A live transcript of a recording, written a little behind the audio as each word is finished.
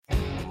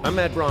I'm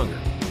Matt Bronger.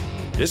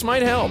 This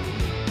might help.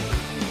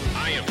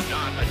 I am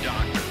not a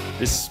doctor.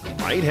 This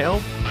might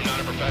help. I'm not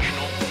a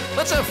professional.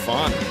 Let's have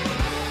fun.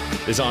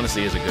 This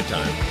honestly is a good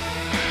time.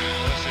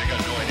 Honestly, I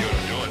got no idea what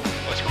I'm doing.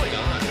 What's going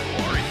on?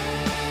 Who are you?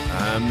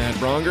 I'm Matt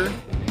Bronger.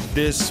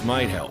 This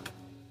might help.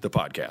 The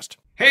podcast.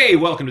 Hey,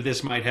 welcome to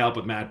This Might Help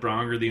with Matt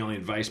Bronger, the only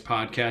advice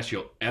podcast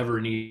you'll ever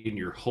need in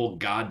your whole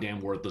goddamn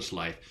worthless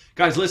life.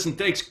 Guys, listen,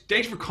 thanks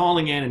for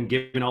calling in and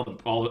giving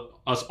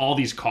us all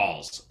these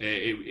calls.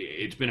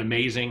 It's been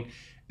amazing,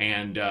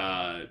 and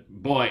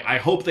boy, I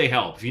hope they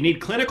help. If you need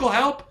clinical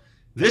help,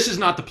 this is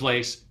not the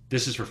place.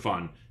 This is for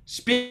fun.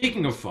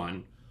 Speaking of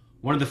fun,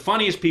 one of the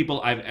funniest people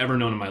I've ever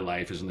known in my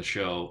life is in the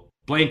show,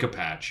 Blaine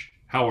Capatch.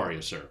 How are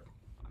you, sir?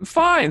 I'm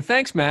fine.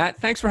 Thanks, Matt.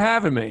 Thanks for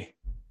having me.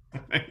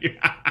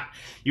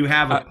 You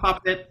have a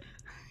puppet.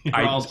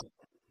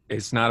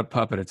 It's not a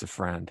puppet. It's a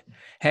friend.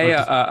 Hey,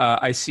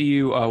 I see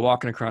you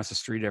walking across the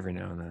street every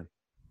now and then.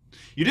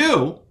 You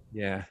do?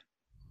 Yeah,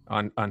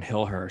 on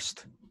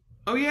Hillhurst.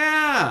 Oh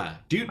yeah.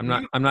 I'm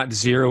not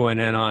zeroing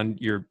in on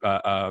your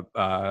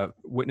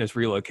witness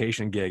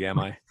relocation gig, am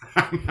I?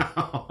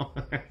 No.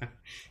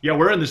 Yeah,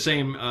 we're in the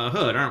same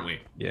hood, aren't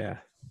we? Yeah.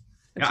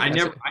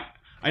 Yeah,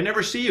 I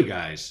never see you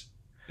guys.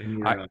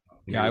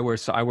 I wear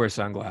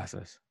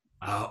sunglasses.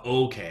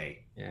 Okay.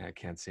 Yeah, I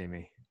can't see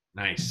me.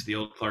 Nice. The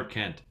old Clark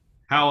Kent.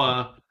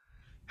 How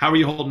are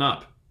you holding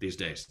up these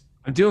days?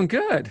 I'm doing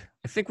good.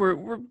 I think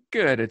we're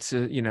good. It's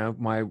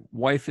my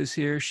wife is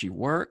here. She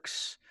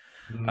works.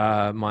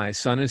 My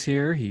son is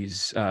here.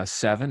 He's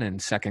 7 in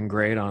second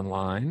grade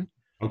online.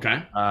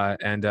 Okay.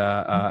 And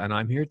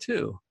I'm here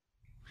too.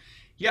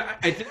 Yeah,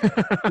 I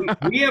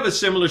think we have a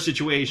similar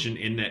situation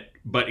in that,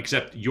 but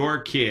except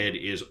your kid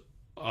is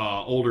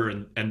older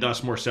and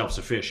thus more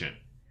self-sufficient.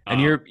 And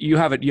you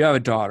have a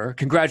daughter.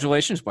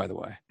 Congratulations, by the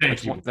way.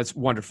 Thank you. That's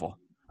wonderful.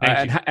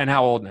 Thank you. And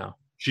how old now?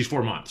 She's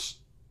 4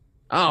 months.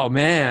 Oh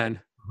man.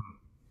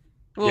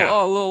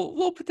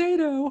 Little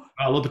potato.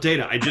 Little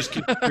potato. I just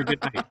kissed her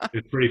goodnight.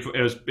 It's pretty.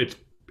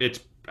 It's.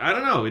 I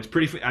don't know. It's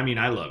pretty. I mean,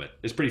 I love it.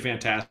 It's pretty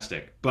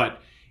fantastic.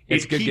 But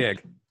it's a good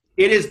gig.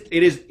 It is.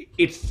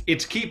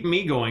 It's keeping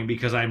me going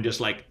because I'm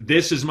just like,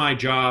 this is my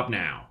job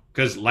now.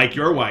 Because like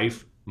your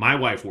wife, my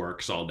wife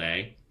works all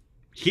day.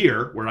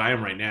 Here, where I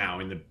am right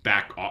now, in the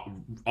back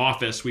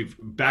office,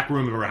 back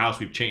room of our house,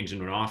 we've changed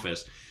into an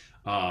office.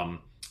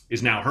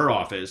 Is now her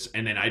office,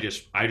 and then I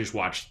just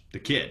watch the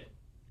kid,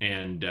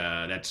 and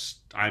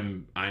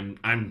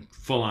I'm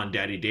full on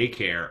daddy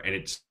daycare, and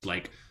it's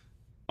like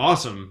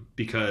awesome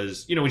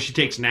because when she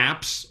takes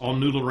naps, I'll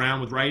noodle around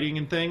with writing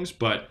and things,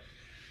 but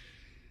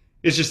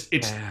it's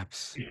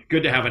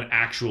good to have an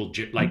actual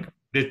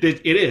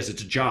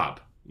it's a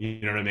job.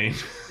 You know what I mean?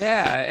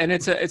 Yeah, and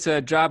it's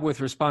a job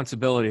with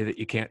responsibility that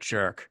you can't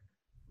shirk.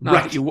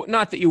 Not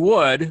that you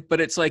would,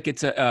 but it's like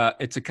it's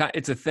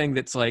a thing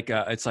that's like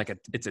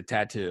it's a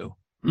tattoo.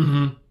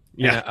 Mm-hmm.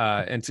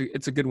 Yeah, and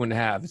it's a good one to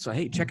have. So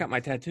hey, check out my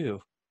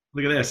tattoo.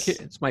 Look at this.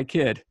 It's my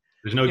kid.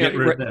 There's no getting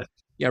rid of this.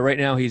 Yeah, right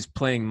now he's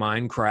playing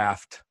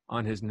Minecraft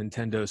on his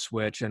Nintendo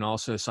Switch and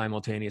also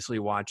simultaneously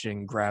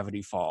watching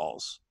Gravity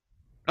Falls.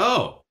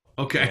 Oh,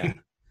 okay. Yeah.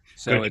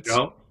 So it's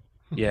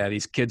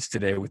these kids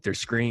today with their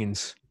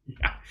screens.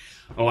 Yeah.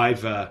 Oh,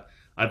 I've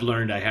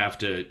learned I have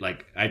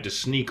to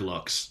sneak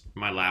looks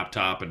my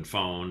laptop and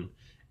phone,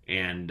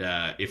 and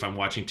if I'm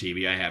watching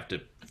TV, I have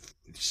to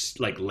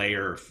sit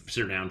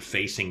down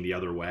facing the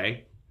other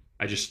way.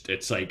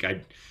 It's like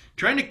I'm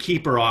trying to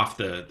keep her off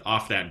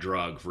that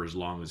drug for as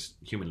long as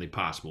humanly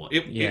possible.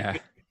 The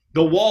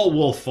wall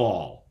will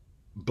fall,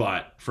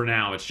 but for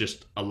now it's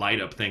just a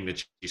light up thing that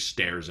she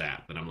stares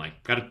at, and I'm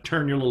like, got to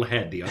turn your little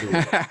head the other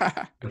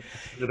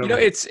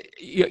way. It's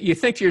you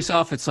think to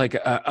yourself, it's like,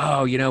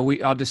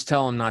 I'll just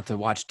tell him not to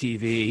watch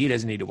TV. He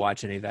doesn't need to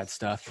watch any of that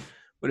stuff.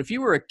 But if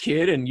you were a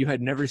kid and you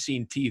had never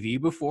seen TV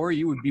before,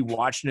 you would be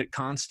watching it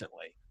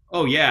constantly.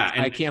 Oh yeah,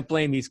 and I can't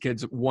blame these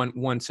kids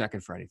one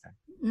second for anything.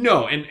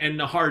 No, and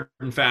the hard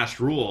and fast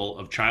rule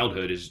of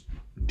childhood is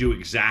do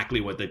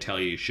exactly what they tell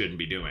you shouldn't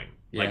be doing.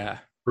 Yeah. Like,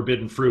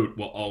 forbidden fruit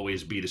will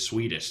always be the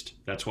sweetest.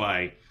 That's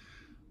why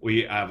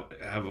we have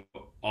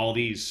all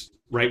these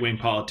right-wing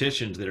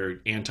politicians that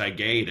are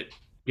anti-gay that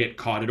get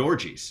caught at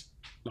orgies.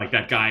 Like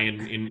that guy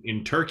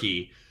in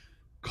Turkey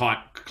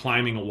caught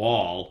climbing a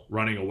wall,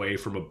 running away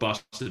from a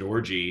busted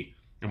orgy,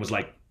 and was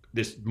like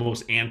this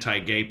most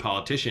anti-gay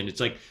politician. It's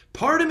like,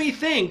 part of me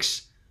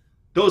thinks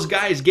those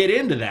guys get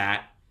into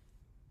that,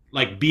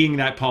 like being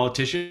that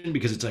politician,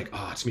 because it's like,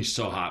 oh, it's me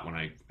so hot when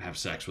I have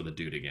sex with a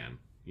dude again.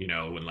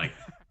 When like,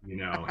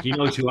 he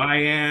knows who I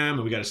am,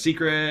 and we got a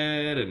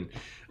secret, and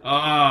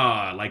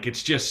like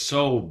it's just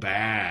so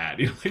bad.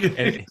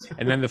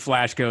 And then the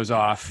flash goes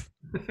off.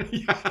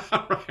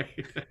 Yeah,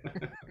 right.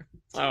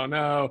 Oh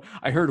no,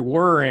 I heard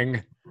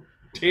whirring.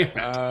 Damn it.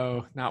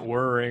 Oh, not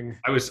whirring.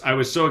 I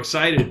was so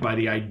excited by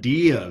the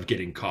idea of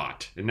getting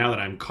caught, and now that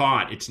I'm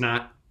caught, it's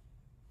not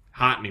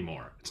hot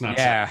anymore. It's not.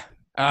 Yeah. Sad.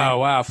 Oh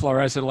wow,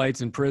 fluorescent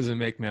lights in prison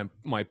make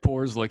my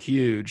pores look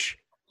huge.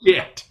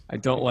 Yeah. I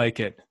don't like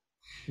it.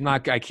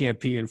 I can't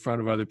pee in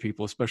front of other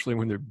people, especially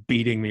when they're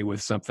beating me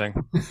with something.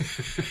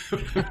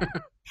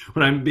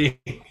 When I'm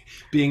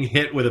being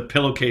hit with a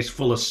pillowcase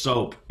full of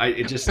soap,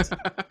 it's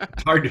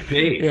hard to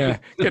pee. Yeah,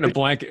 get a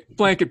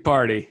blanket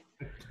party.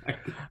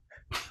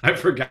 I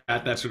forgot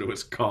that's what it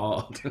was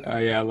called. Oh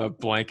yeah, I love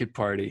blanket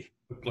party.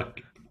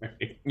 Blanket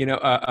party. You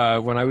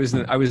know, when I was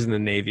in the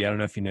Navy, I don't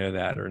know if you know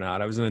that or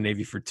not. I was in the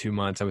Navy for 2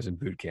 months. I was in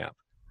boot camp,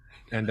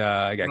 and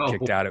I got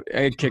kicked out.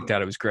 I got kicked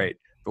out. It was great.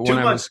 But when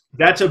 2 months.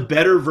 That's a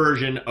better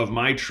version of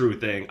my true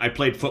thing. I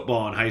played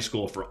football in high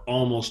school for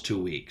almost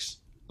 2 weeks.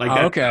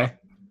 Okay.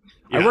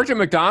 Yeah. I worked at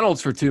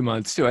McDonald's for 2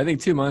 months too. I think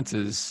 2 months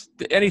is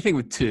anything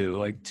with 2,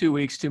 like 2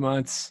 weeks, 2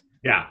 months.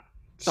 Yeah.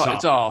 It's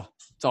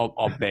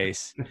all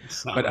base.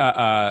 But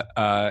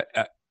I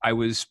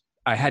was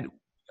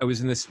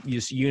in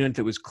this unit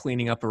that was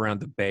cleaning up around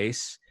the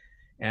base,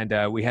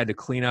 and we had to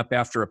clean up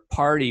after a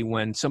party.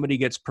 When somebody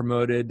gets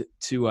promoted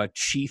to a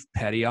chief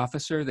petty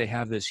officer, they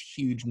have this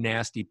huge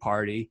nasty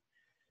party,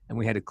 and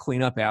we had to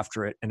clean up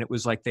after it. And it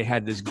was like they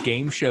had this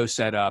game show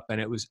set up, and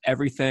it was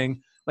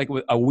everything like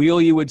with a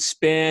wheel you would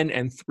spin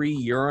and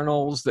 3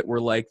 urinals that were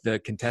like the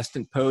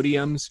contestant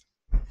podiums,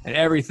 and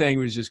everything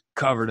was just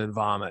covered in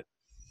vomit.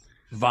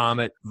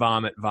 Everything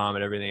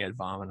had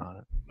vomit on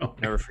it. Oh,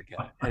 never forget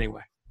it.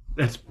 Anyway,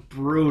 that's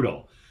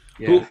brutal.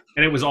 Yeah.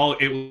 And it was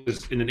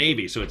in the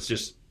Navy, so it's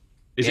just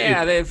they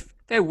have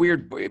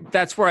weird.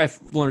 That's where I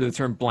learned the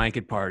term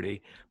blanket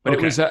party. But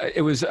Okay.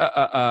 it was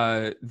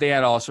they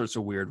had all sorts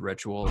of weird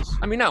rituals.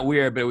 I mean, not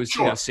weird, but it was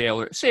Sure.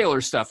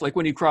 sailor stuff. Like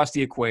when you cross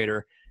the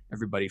equator,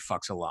 everybody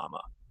fucks a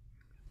llama.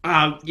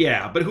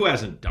 Yeah, but who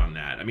hasn't done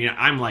that? I mean,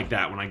 I'm like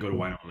that when I go to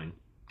Wyoming.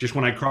 Just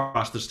when I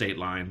cross the state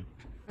line,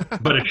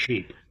 but a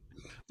sheep.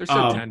 They're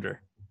so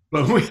tender.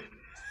 But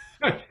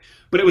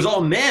it was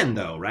all men,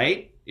 though,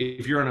 right?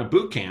 If you're in a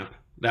boot camp,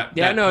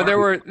 there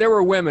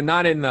were women,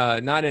 not in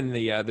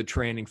the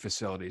training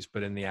facilities,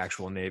 but in the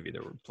actual Navy,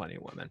 there were plenty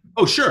of women.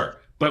 Oh, sure,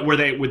 but would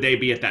they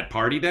be at that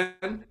party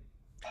then?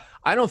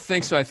 I don't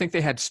think so. I think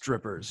they had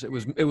strippers. It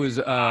was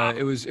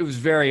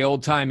very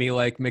old timey,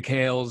 like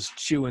McHale's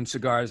chewing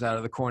cigars out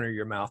of the corner of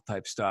your mouth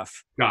type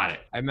stuff. Got it.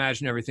 I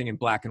imagine everything in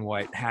black and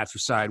white. Hats were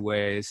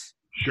sideways.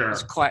 Sure.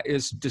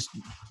 It's just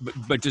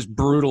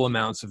brutal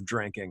amounts of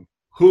drinking.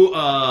 Who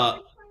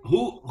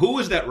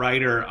was that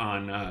writer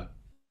on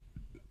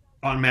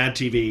Mad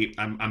TV?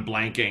 I'm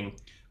blanking.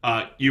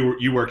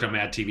 You worked on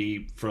Mad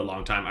TV for a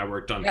long time. I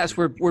worked on. Yes,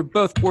 we're Mad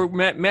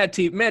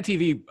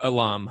TV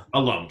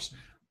alums.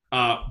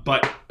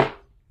 But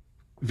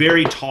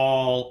very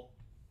tall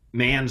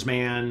man's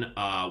man.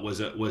 Was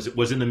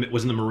in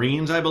the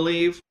Marines, I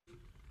believe.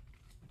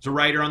 He's a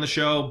writer on the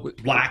show.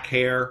 Black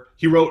hair.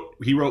 He wrote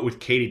with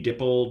Katie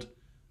Dippold.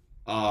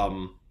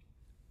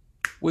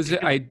 Was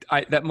it?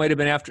 That might have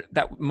been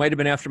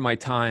after my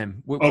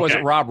time. Was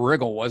it Rob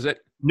Riggle? Was it?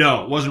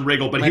 No, it wasn't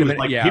Riggle, but he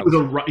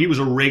was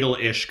a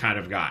Riggle-ish kind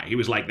of guy. He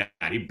was like that.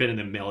 He'd been in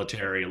the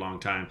military a long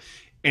time.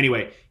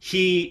 Anyway,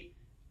 he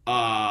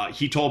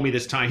told me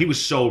this time he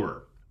was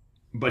sober,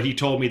 but he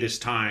told me this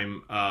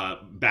time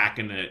back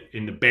in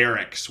the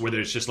barracks where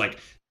there's just like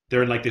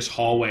they're in like this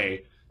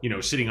hallway,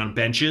 sitting on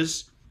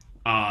benches.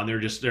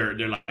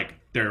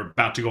 They're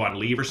about to go on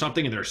leave or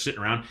something, and they're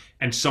sitting around,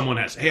 and someone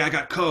has, hey, I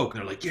got coke,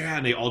 and they're like, yeah,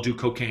 and they all do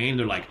cocaine.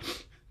 They're like,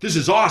 this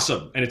is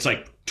awesome, and it's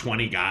like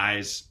 20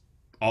 guys,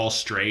 all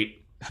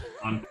straight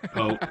on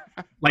coke,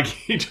 like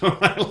they're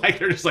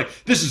just like,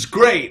 this is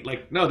great.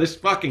 Like, no, this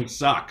fucking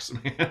sucks,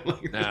 man.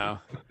 No,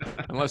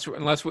 unless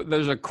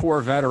there's a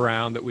Corvette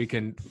around that we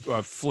can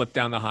flip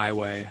down the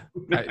highway.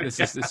 This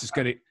is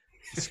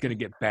gonna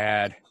get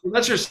bad.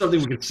 Unless there's something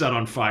we can set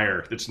on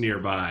fire that's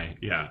nearby.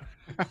 Yeah.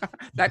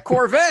 That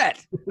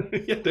Corvette.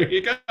 Yeah, there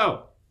you go.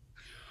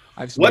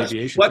 I have some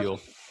aviation fuel.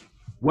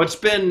 What's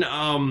been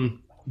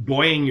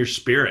buoying your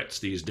spirits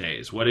these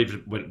days? What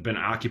been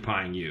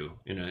occupying you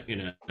in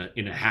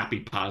a happy,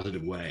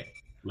 positive way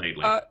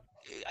lately?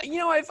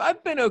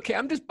 I've been okay.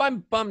 I'm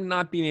bummed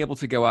not being able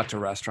to go out to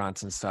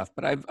restaurants and stuff,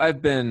 but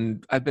I've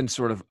been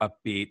sort of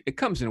upbeat. It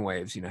comes in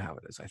waves, you know how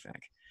it is, I think.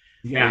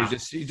 Yeah.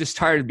 You're just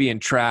tired of being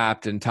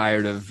trapped and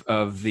tired of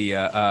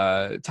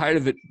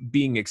it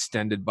being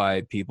extended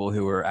by people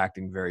who are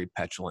acting very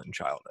petulant and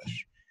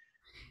childish.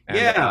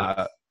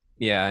 And,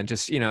 and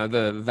just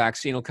the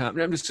vaccine will come.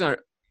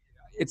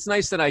 It's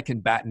nice that I can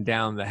batten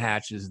down the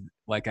hatches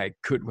like I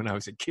could when I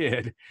was a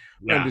kid.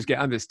 Yeah.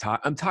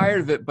 I'm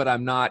tired of it, but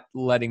I'm not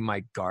letting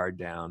my guard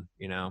down.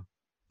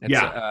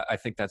 I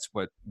think that's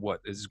what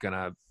is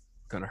gonna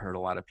hurt a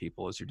lot of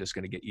people is you're just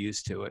gonna get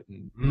used to it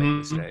and make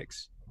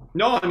mistakes.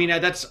 No, I mean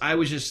I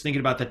was just thinking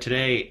about that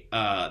today.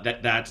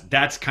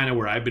 That's kind of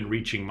where I've been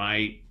reaching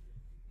my,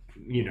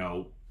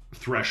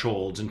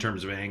 thresholds in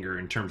terms of anger,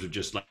 in terms of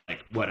just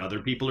like what other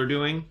people are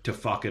doing to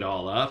fuck it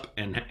all up,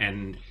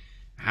 and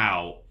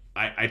how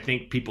I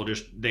think people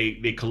just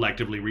they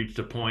collectively reached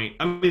a point.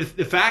 I mean,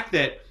 the fact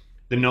that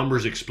the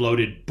numbers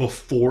exploded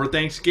before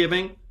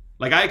Thanksgiving,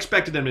 like I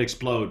expected them to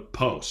explode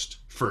post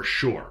for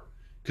sure.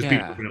 Because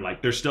people are gonna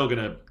they're still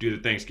gonna do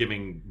the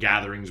Thanksgiving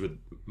gatherings with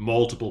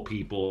multiple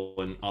people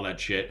and all that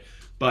shit.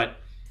 But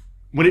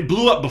when it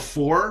blew up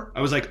before,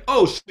 I was like,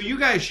 oh, so you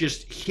guys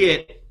just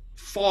hit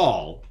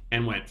fall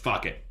and went,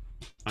 fuck it,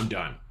 I'm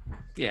done.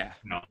 Yeah.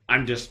 No,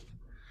 I'm going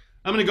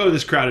to go to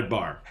this crowded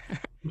bar. I'm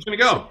just going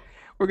to go.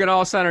 We're going to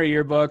all sign our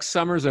yearbooks.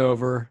 Summer's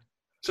over.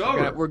 It's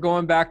over. We're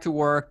going back to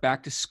work,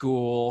 back to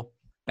school,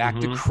 back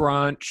to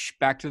Crunch,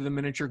 back to the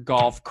miniature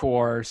golf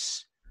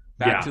course,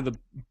 back to the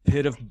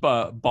pit of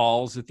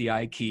balls at the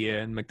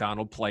IKEA and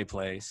McDonald Play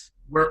Place.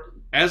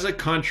 As a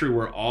country,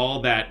 we're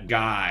all that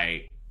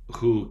guy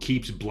who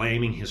keeps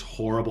blaming his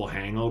horrible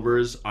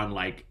hangovers on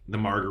like the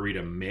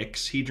margarita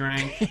mix he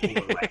drank.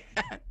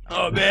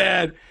 Oh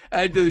man,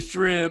 I had those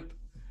shrimp.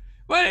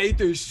 Why I ate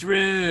those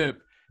shrimp?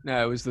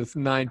 No, it was the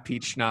 9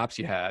 peach schnapps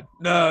you had.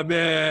 No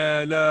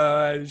man, no,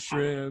 I had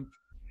shrimp.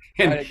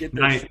 I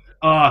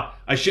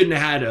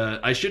shouldn't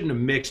have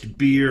mixed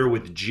beer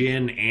with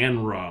gin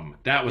and rum.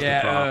 That was the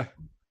problem.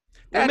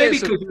 Well, maybe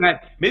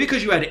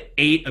because you had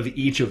 8 of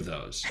each of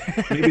those.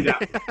 Maybe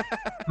that.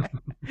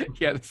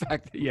 Yeah, the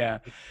fact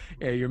that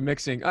you're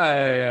mixing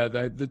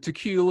the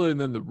tequila and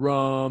then the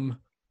rum,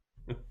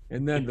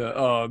 and then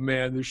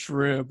the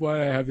shrimp. Why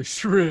did I have the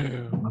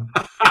shrimp?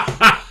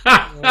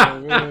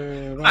 Oh,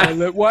 man.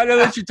 Why did I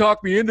let you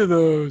talk me into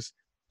those?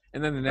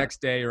 And then the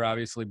next day, you're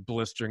obviously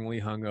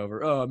blisteringly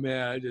hungover. Oh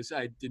man, I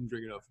didn't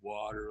drink enough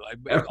water.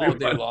 All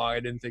day long, I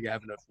didn't think I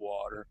have enough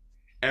water.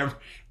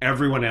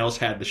 Everyone else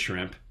had the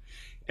shrimp.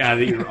 Yeah,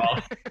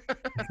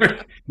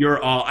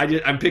 you're all.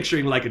 I'm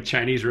picturing like a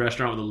Chinese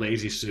restaurant with a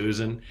lazy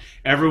Susan.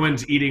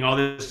 Everyone's eating all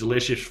this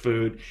delicious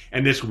food,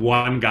 and this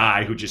one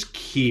guy who just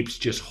keeps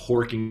just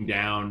horking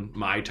down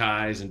Mai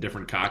Tais and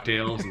different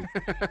cocktails. And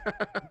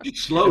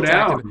slow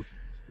down,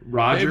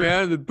 Roger. Hey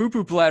man, the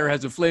poo-poo platter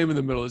has a flame in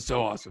the middle. It's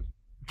so awesome.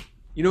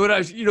 You know what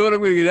I'm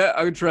going to get at?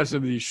 I'm going to try some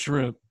of these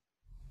shrimp.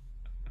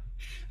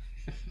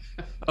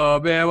 Oh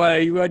man,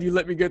 why'd you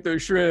let me get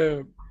those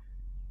shrimp?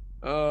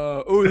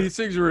 These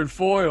things are in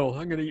foil.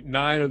 I'm gonna eat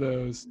 9 of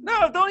those.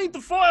 No, don't eat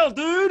the foil,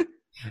 dude.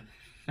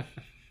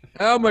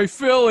 How are my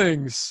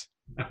fillings?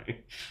 I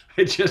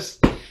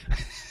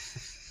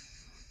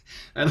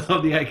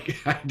love the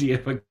idea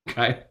of a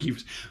guy who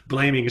keeps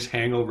blaming his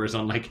hangovers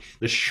on like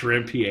the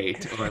shrimp he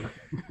ate.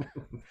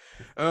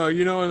 On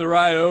the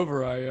ride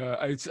over,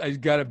 I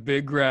got a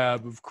big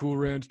grab of Cool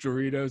Ranch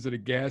Doritos at a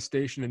gas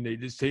station, and they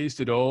just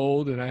tasted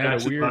old, and I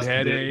had a weird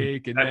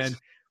headache, and then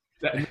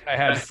I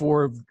had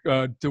 4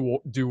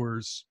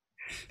 doers.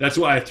 That's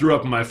why I threw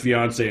up on my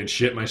fiance and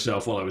shit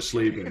myself while I was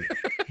sleeping.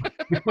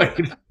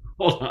 Wait,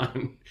 hold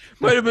on.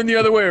 Might have been the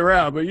other way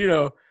around, but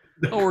it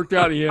worked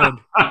out in the end.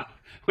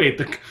 Wait,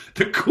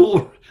 the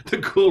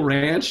cool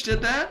ranch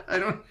did that? I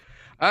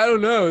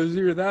don't know. It was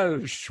either that or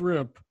the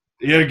shrimp.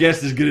 Your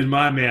guess is good as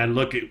my man.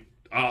 Look, we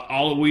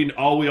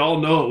all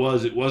know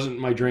it wasn't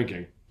my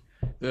drinking.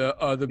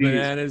 The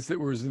bananas that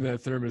was in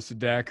that thermos of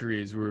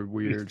daiquiris were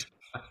weird.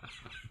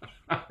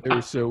 They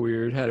were so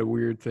weird. Had a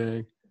weird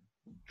thing.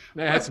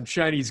 And I had some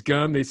Chinese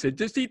gum. They said,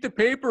 just eat the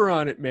paper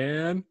on it,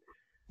 man.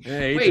 And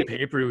I ate the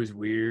paper. It was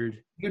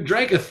weird. You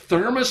drank a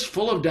thermos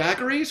full of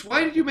daiquiris?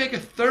 Why did you make a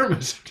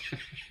thermos?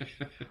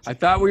 I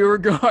thought we were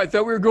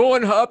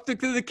going up to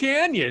the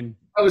canyon.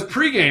 I was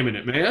pre-gaming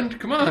it, man.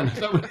 Come on.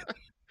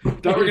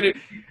 Thought we were gonna.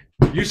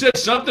 You said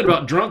something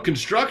about drunk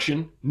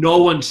construction.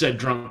 No one said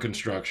drunk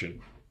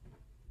construction.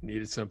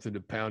 Needed something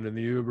to pound in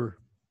the Uber.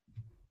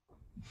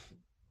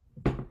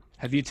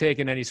 Have you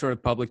taken any sort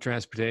of public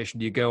transportation?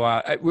 Do you go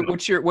out?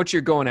 What's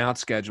your going out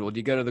schedule? Do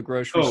you go to the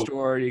grocery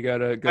store? Do you go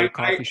to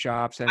coffee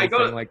shops?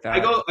 Anything like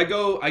that?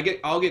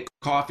 I'll get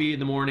coffee in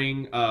the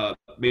morning,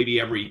 maybe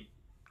every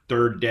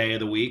 3rd day of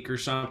the week or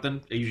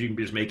something. I usually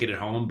just make it at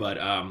home, but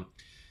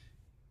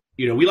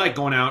we like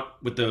going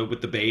out with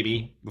the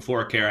baby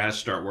before Kara has to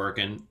start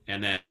working,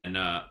 and then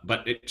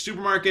but at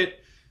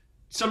supermarket,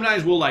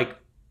 sometimes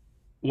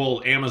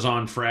we'll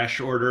Amazon Fresh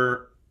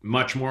order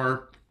much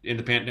more in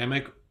the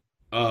pandemic.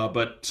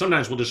 But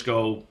sometimes we'll just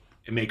go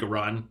and make a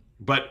run.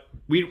 But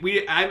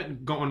I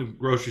haven't gone to the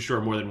grocery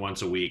store more than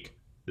once a week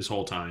this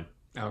whole time.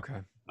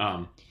 Okay.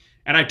 And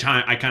I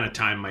kind of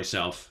time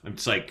myself.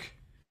 It's like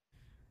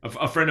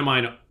a friend of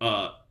mine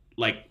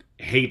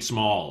hates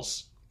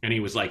malls, and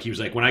he was like,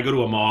 when I go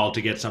to a mall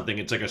to get something,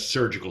 it's like a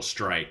surgical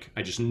strike.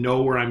 I just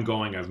know where I'm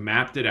going. I've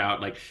mapped it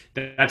out. Like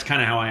that's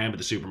kind of how I am at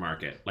the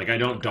supermarket. Like I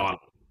don't dawdle.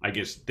 I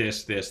guess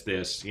this,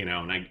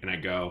 and I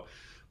go.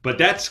 But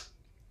that's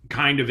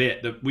kind of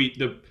it.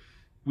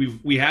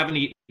 We haven't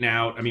eaten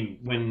out. I mean,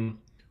 when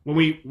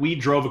we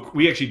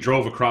actually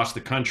drove across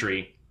the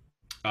country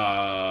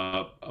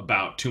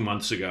about 2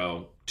 months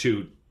ago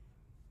to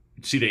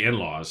see the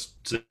in-laws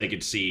so they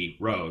could see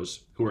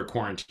Rose, who were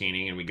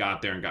quarantining, and we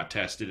got there and got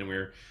tested, and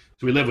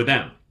we live with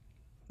them.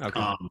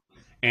 Okay.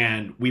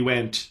 And we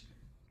went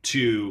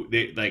to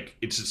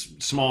it's a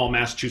small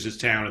Massachusetts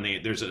town,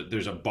 and there's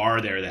a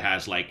bar there that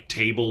has like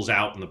tables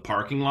out in the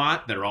parking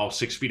lot that are all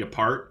 6 feet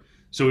apart.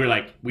 So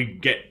we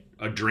get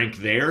a drink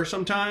there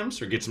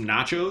sometimes or get some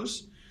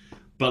nachos,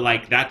 but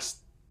like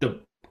that's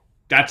the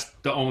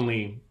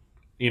only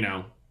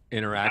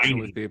interaction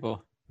with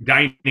people,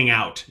 dining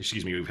out.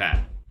 We've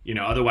had.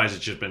 Otherwise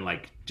it's just been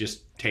like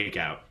just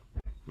takeout.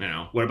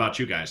 What about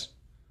you guys?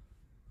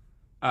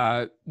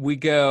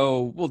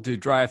 We'll do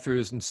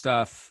drive-throughs and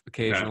stuff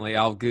occasionally.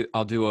 Okay.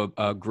 I'll do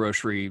a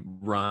grocery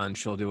run.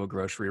 She'll do a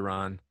grocery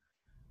run.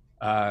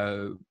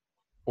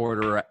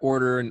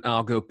 Order, and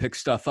I'll go pick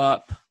stuff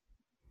up.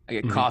 I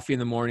get coffee in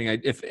the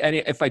morning.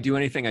 If I do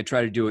anything, I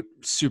try to do it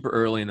super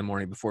early in the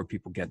morning before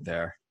people get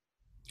there.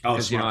 Oh,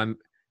 because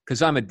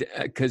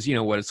you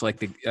know what it's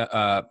like.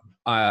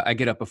 I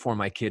get up before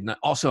my kid, and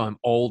also I'm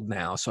old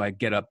now, so I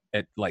get up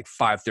at like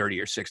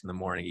 5:30 or 6 in the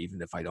morning,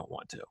 even if I don't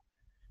want to.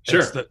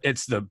 Sure,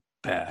 it's the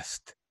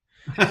best.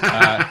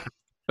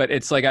 But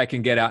it's like I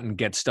can get out and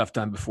get stuff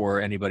done before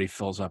anybody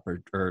fills up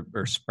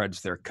or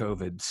spreads their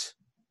COVIDs.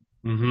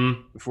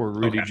 Before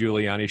Rudy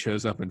Giuliani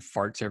shows up and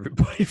farts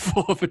everybody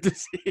full of a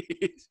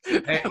disease.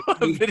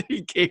 That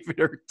he gave it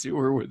a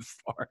tour with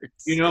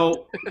farts.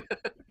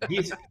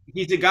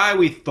 He's a guy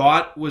we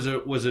thought was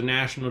a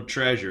national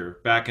treasure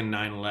back in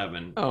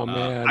 9/11. Oh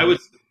man,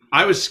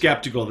 I was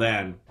skeptical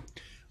then,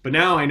 but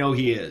now I know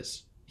he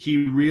is.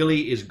 He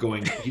really is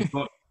going.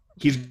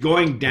 He's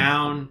going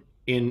down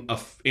in a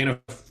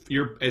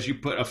as you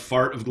put, a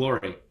fart of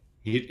glory.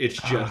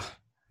 It's just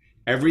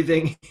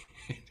everything.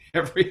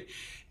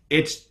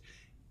 It's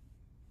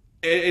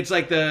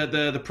like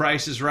the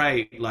Price is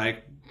Right,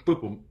 like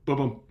boop boom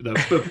boom boom,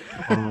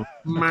 boop.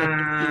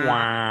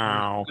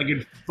 Wow. Like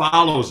it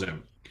follows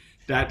him.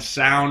 That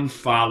sound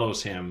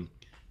follows him,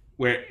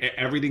 where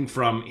everything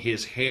from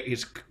his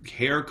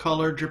hair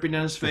color dripping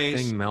down his face,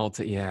 the thing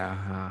melted.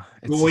 Yeah,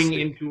 going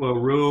into a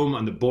room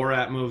on the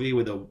Borat movie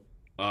with an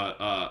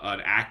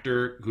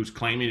actor who's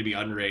claiming to be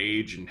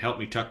underage and help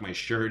me tuck my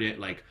shirt in,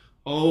 like.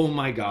 Oh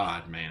my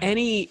God, man.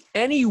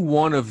 Any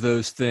one of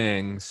those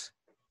things,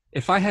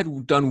 if I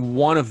had done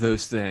one of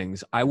those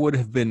things, I would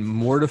have been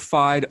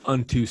mortified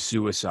unto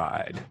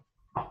suicide.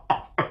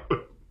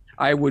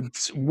 I would,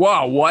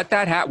 wow, what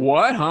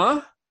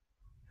huh?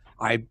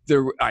 I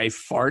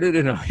farted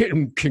in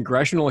a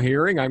congressional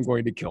hearing. I'm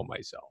going to kill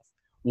myself.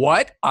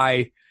 What?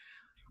 I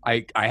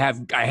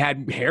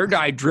had hair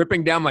dye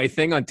dripping down my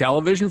thing on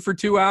television for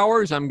 2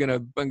 hours. I'm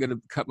gonna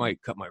cut my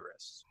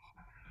wrists.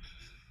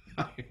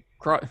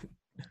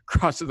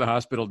 Cross to the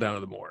hospital, down to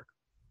the morgue.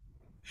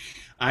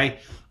 I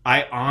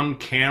on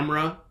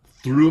camera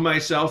threw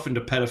myself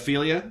into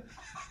pedophilia.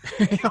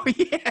 Oh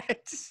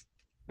yes.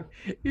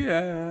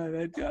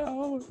 Yeah,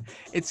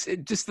 it's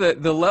just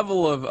the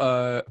level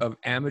of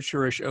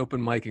amateurish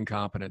open mic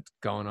incompetence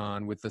going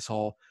on with this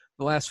the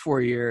last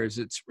 4 years.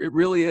 It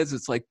really is.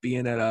 It's like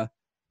being at a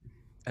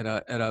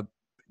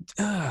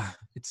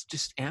it's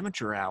just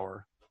amateur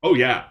hour. Oh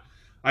yeah.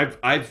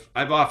 I've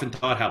often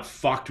thought how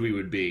fucked we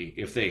would be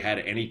if they had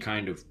any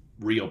kind of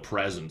real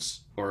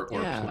presence or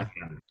plan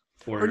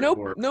or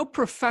no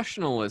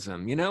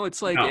professionalism.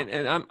 It's like,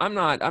 and I'm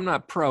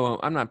not pro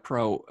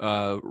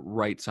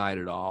right side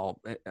at all.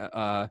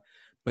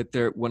 But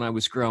when I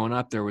was growing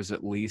up, there was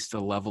at least a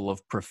level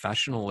of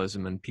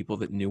professionalism and people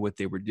that knew what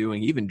they were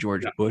doing. Even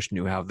George Bush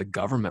knew how the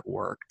government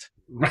worked.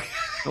 Right.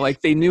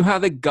 Like they knew how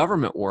the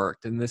government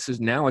worked, and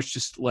now it's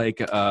just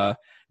like.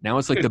 Now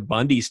it's like the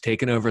Bundys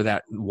taking over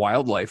that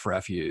wildlife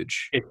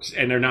refuge.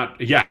 And they're not,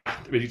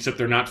 except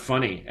they're not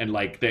funny. And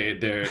like the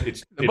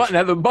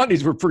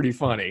Bundys were pretty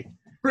funny.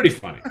 Pretty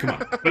funny, come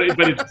on. But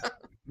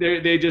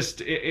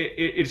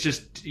it's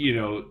just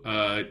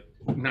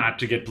not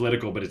to get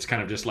political, but it's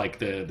kind of just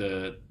like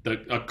a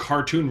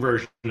cartoon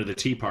version of the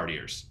Tea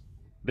Partiers.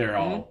 They're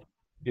all,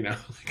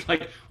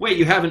 like, wait,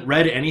 you haven't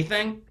read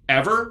anything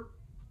ever?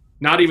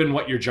 Not even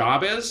what your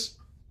job is,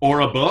 or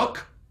a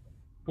book?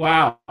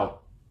 Wow.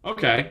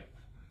 Okay.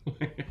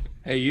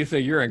 Hey, you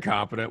think you're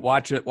incompetent?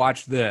 Watch it.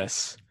 Watch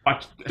this.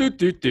 It's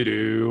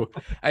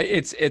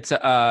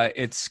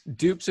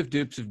dupes of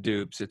dupes of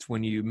dupes. It's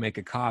when you make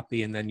a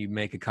copy and then you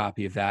make a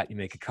copy of that. You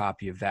make a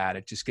copy of that.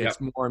 It just gets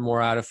more and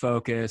more out of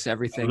focus.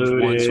 Everything's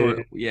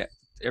diluted.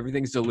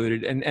 Everything's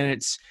diluted, and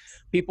it's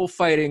people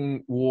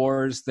fighting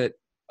wars that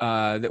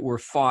were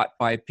fought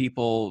by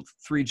people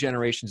 3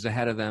 generations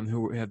ahead of them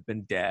who have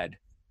been dead.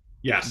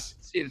 Yes.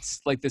 It's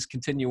like this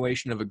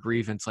continuation of a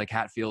grievance, like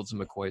Hatfields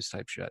and McCoys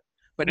type shit.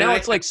 But now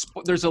it's like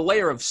there's a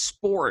layer of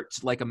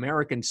sports, like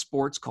American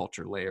sports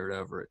culture layered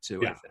over it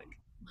too, I think.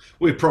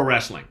 With pro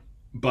wrestling.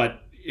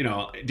 But,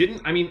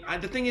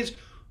 the thing is,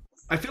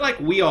 I feel like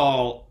we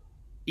all,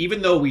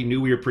 even though we knew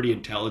we were pretty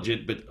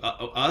intelligent, but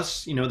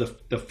us,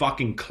 the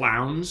fucking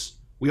clowns,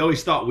 we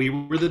always thought we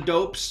were the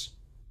dopes,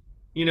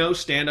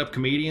 stand-up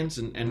comedians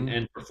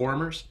and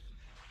performers.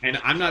 And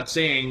I'm not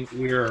saying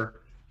we're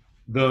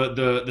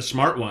the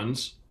smart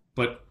ones,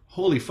 but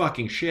holy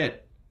fucking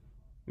shit.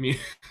 I mean,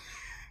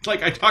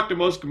 like I talk to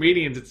most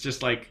comedians, it's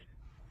just like,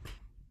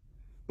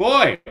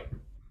 boy,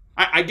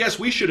 I guess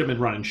we should have been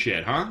running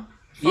shit, huh?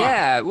 Fuck.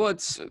 Yeah, well,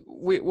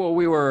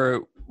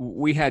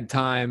 we had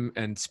time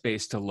and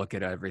space to look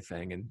at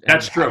everything, and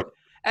that's true.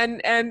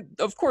 And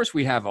of course,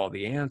 we have all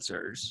the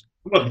answers.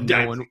 Well,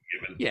 given.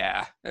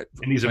 Yeah, and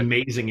these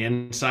amazing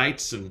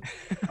insights and.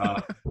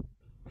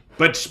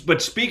 But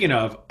speaking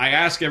of, I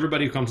ask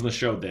everybody who comes on the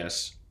show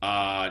this: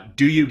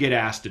 do you get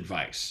asked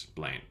advice,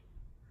 Blaine?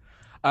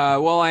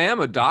 Well, I am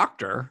a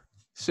doctor,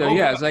 so Oh,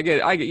 yes, I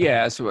get,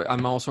 yeah. So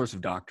I'm all sorts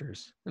of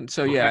doctors, and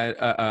so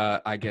yeah,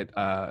 I get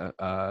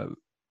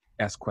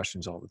asked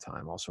questions all the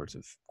time, all sorts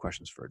of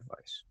questions for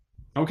advice.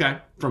 Okay.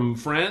 From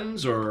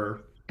friends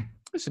or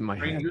It's in my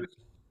head. strangers?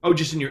 Oh,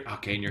 just in your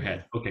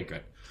head. Okay,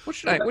 good. What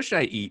should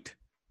I eat?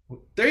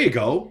 There you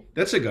go.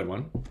 That's a good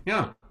one.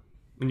 Yeah.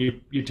 And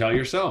you tell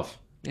yourself.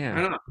 I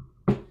Yeah, don't know.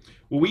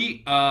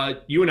 Well,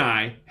 you and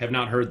I have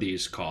not heard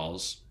these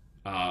calls.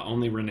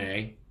 Only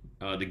Renee,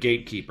 the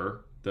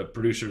gatekeeper, the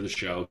producer of the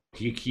show,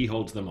 he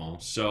holds them all.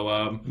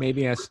 So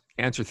maybe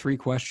answer 3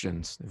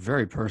 questions.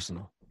 Very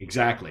personal.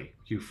 exactly.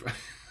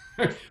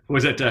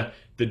 Was it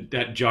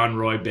that John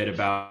Roy bit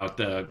about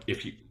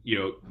if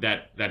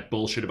that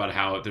bullshit about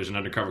how if there's an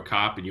undercover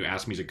cop and you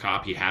ask him he's a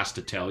cop, he has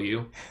to tell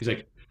you. He's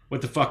like,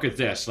 what the fuck is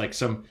this? Like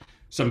some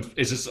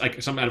is this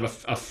like some out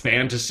of a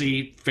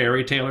fantasy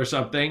fairy tale or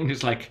something?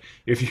 It's like,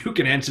 if you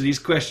can answer these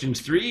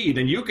questions 3,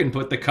 then you can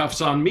put the cuffs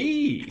on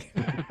me.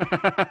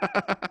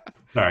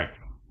 Sorry,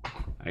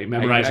 I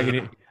memorized.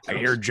 I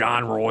hear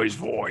John Roy's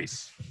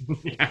voice.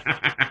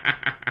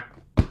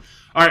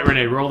 All right,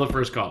 Renee, roll the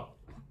first call.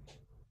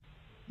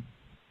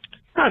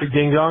 Howdy,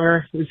 Ding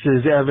Donger. This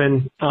is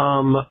Evan.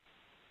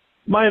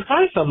 My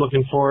advice I'm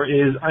looking for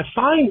is I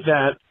find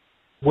that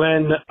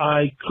when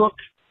I cook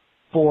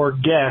for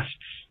guests,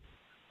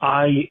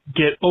 I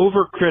get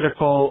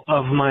overcritical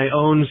of my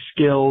own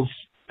skills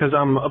because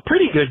I'm a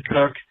pretty good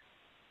cook.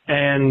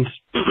 And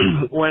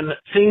when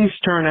things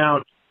turn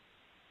out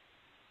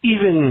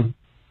even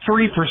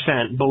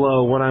 3%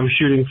 below what I'm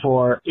shooting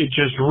for, it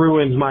just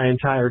ruins my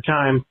entire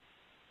time.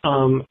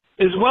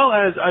 As well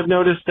as I've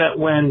noticed that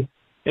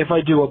if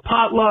I do a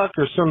potluck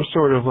or some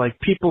sort of like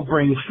people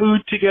bring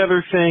food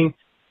together thing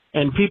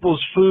and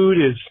people's food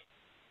is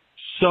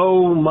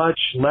so much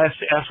less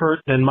effort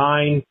than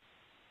mine,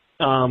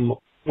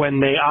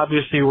 when they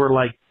obviously were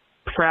like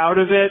proud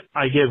of it,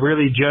 I get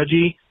really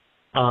judgy,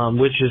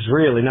 which is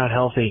really not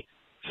healthy.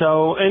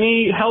 So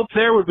any help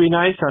there would be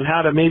nice on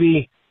how to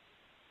maybe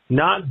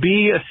not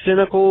be a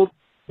cynical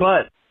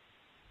butt.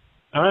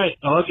 All right.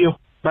 I love you.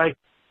 Bye.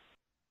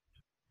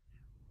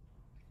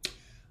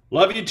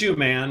 Love you too,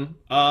 man.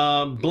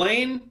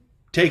 Blaine,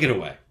 take it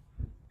away.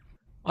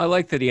 I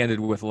like that he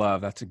ended with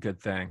love. That's a good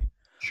thing.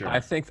 Sure.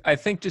 I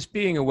think just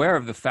being aware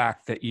of the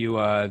fact that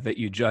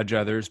you judge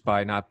others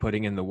by not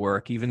putting in the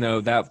work, even though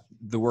that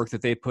the work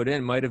that they put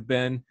in might have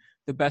been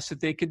the best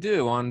that they could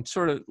do on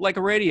sort of like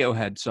a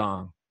Radiohead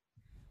song.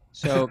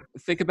 So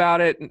think about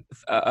it,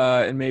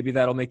 and maybe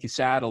that'll make you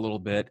sad a little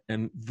bit,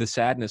 and the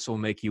sadness will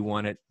make you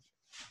want it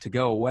to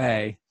go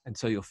away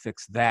until you'll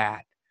fix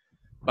that.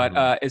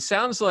 But it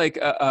sounds like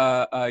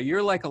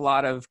you're like a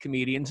lot of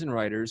comedians and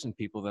writers and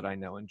people that I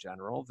know in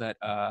general that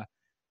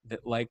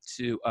like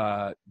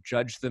to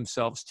judge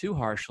themselves too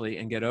harshly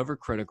and get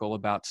overcritical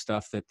about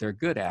stuff that they're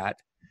good at.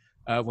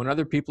 When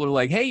other people are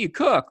like, "Hey, you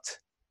cooked!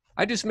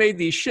 I just made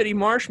these shitty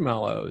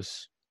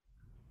marshmallows."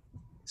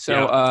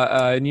 So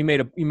and you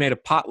made a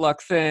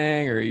potluck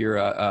thing, or you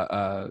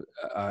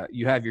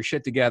have your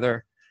shit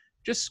together.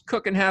 Just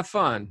cook and have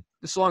fun.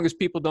 As long as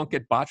people don't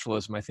get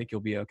botulism, I think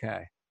you'll be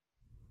okay.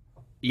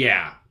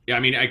 Yeah. I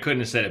mean, I couldn't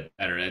have said it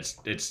better. It's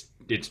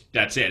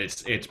that's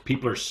it. It's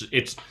people are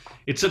it's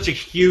such a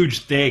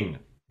huge thing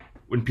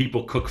when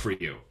people cook for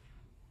you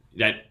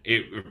that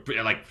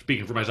like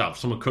speaking for myself, if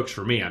someone cooks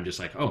for me, I'm just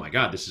like, oh my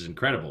God, this is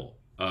incredible.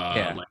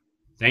 Like,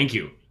 thank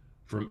you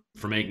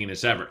for making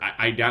this effort.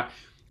 I doubt.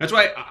 That's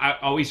why I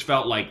always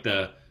felt like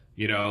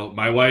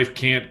my wife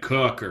can't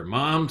cook or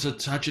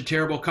mom's such a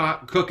terrible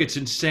cook. It's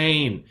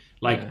insane.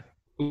 Like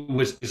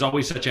is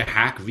always such a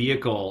hack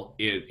vehicle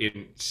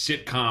in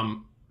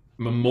sitcom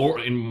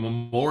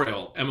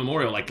memorial,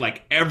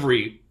 like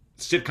every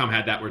sitcom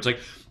had that where it's like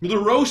the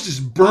roast is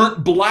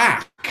burnt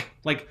black.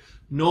 Like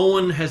no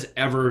one has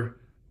ever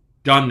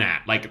done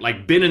that.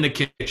 Like been in the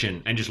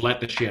kitchen and just let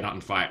the shit out on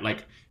fire.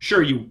 Like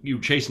sure you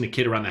chasing the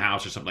kid around the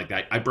house or something like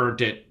that. I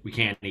burnt it. We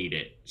can't eat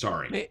it.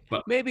 Sorry.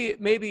 But maybe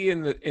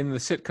in the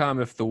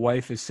sitcom if the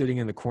wife is sitting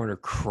in the corner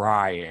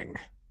crying.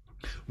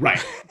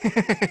 Right.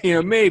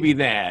 Maybe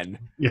then.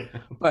 Yeah.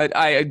 But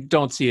I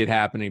don't see it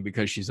happening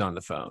because she's on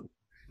the phone.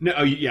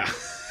 No, yeah.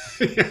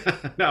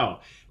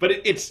 No. But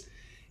it's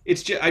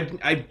just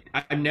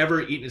I've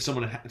never eaten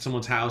at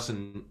someone's house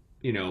and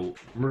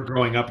we're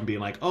growing up and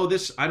being like, oh,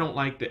 this I don't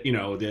like that,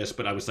 this,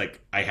 but I was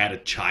like I had a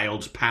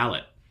child's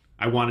palate.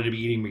 I wanted to be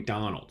eating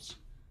McDonald's.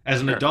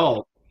 As an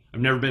adult, I've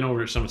never been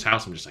over to someone's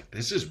house. I'm just like,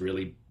 this is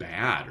really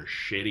bad or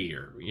shitty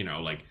or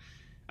like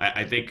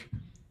I think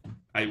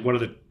one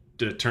of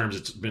the terms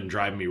that's been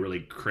driving me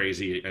really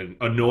crazy and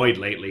annoyed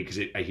lately because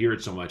I hear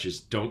it so much is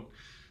don't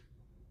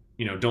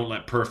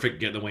let perfect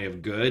get in the way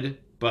of good.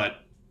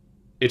 But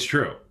it's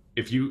true.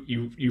 If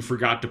you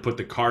forgot to put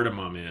the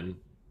cardamom in,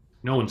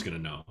 no one's gonna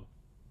know.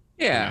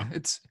 Yeah,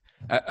 it's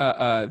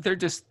they're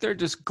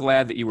just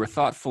glad that you were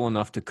thoughtful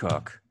enough to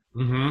cook.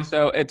 Mm-hmm.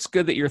 So it's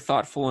good that you're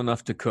thoughtful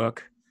enough to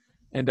cook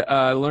and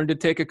learn to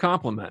take a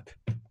compliment.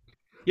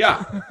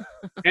 Yeah,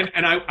 and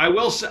I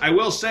will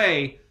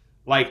say.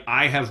 Like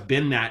I've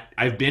been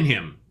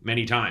him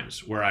many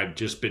times where I've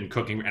just been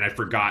cooking and I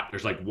forgot.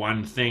 There's like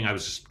one thing I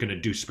was going to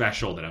do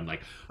special that I'm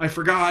like, I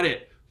forgot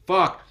it.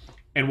 Fuck.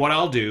 And what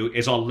I'll do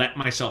is I'll let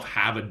myself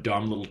have a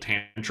dumb little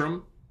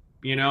tantrum.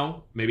 You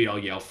know, maybe I'll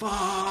yell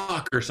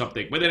 "fuck" or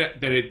something, but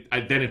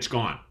then it's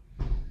gone.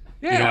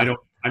 Yeah. You know,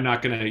 I'm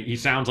not gonna. He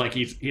sounds like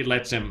he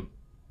lets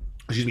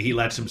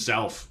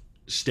himself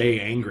stay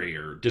angry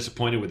or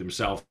disappointed with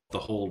himself the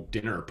whole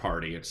dinner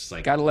party. It's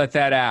like, Got to let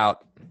that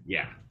out.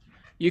 yeah,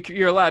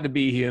 You're allowed to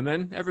be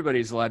human.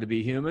 Everybody's allowed to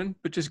be human,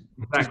 but just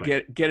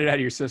exactly. get it out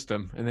of your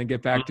system and then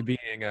get back to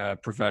being a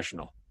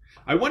professional.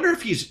 I wonder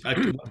if he's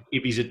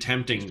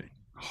attempting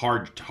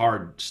hard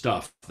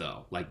stuff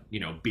though, like,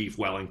 you know, beef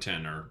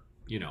Wellington or,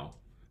 you know,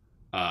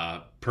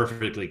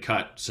 perfectly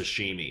cut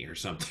sashimi or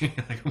something.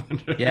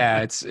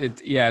 Yeah,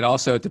 it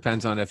also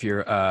depends on if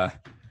you're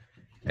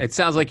it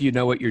sounds like you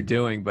know what you're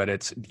doing,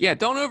 but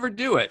don't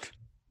overdo it.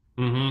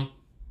 Mm-hmm.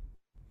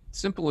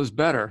 Simple is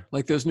better.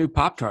 Like those new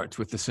Pop-Tarts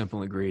with the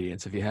simple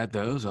ingredients. Have you had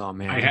those? Oh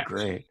man, they're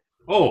great.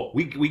 Oh,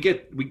 we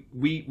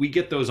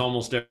get those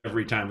almost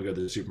every time we go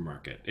to the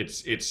supermarket.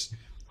 It's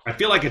I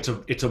feel like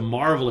it's a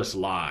marvelous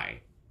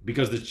lie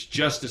because it's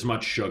just as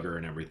much sugar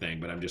and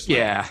everything, but I'm just like,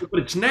 yeah, but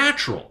it's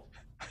natural.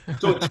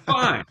 So it's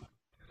fine.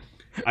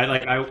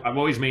 I've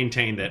always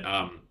maintained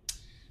that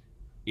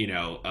you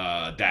know,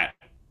 that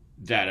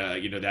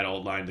you know, that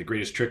old line, the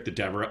greatest trick the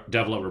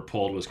devil ever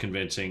pulled was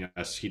convincing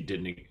us he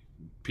didn't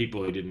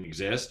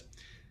exist.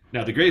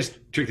 Now, the greatest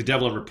trick the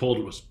devil ever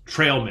pulled was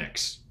trail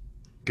mix,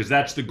 because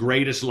that's the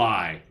greatest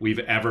lie we've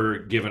ever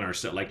given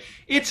ourselves. Like,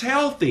 it's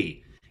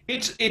healthy.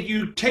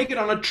 You take it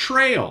on a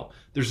trail.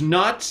 There's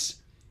nuts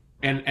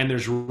and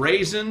there's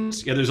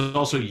raisins. Yeah, there's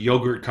also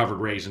yogurt covered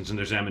raisins and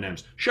there's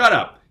M&Ms. Shut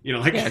up. You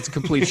know, like, yeah, it's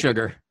complete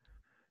sugar.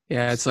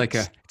 Yeah, it's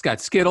got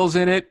Skittles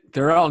in it.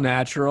 They're all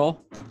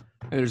natural.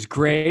 There's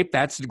grape.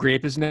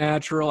 Grape is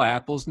natural.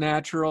 Apple's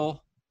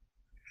natural.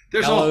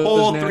 There's a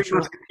whole Three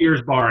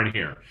Musketeers bar in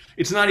here.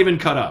 It's not even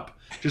cut up.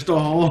 Just a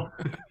whole.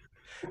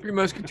 Three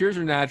Musketeers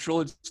are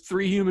natural. It's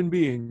 3 human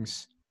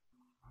beings.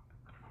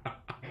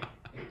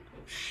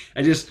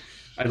 I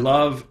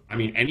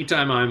mean,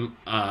 anytime I'm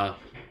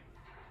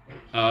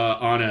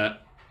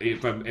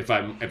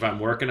if I'm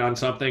working on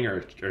something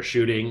or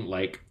shooting,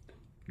 like,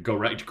 go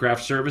right to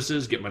craft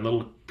services, get my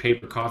little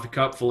paper coffee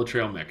cup full of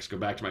trail mix, go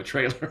back to my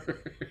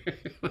trailer.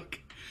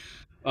 Like,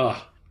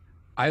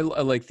 I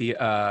like the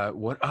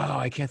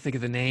I can't think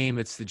of the name.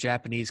 It's the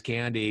Japanese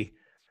candy,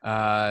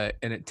 and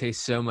it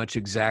tastes so much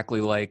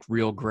exactly like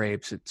real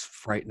grapes. It's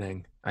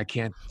frightening. I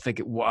can't think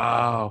it.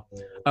 Wow.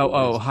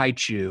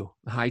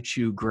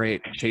 Haichu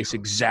grape tastes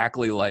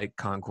exactly like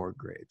Concord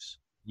grapes.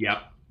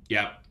 Yep.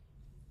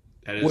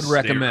 That is, would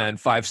recommend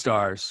 5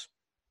 stars.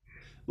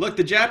 Look,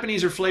 the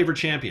Japanese are flavor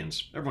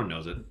champions. Everyone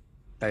knows it.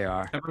 They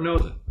are. Everyone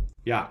knows it.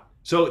 Yeah.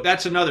 So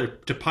that's another,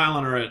 to pile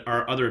on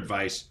our other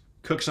advice,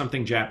 cook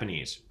something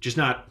Japanese. Just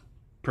not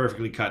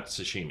perfectly cut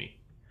sashimi.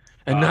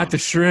 And not the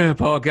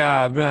shrimp. Oh,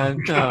 God, man.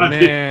 Oh,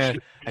 man.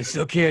 I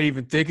still can't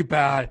even think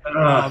about it.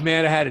 Oh,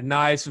 man, I had it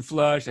nice and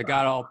flushed. I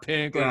got all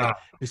pink like a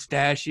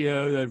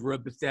pistachio. I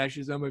rubbed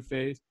pistachios on my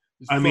face.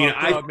 I mean,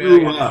 I got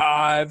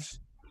hives.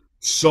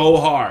 So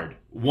hard.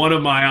 One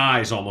of my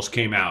eyes almost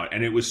came out,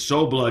 and it was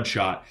so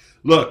bloodshot.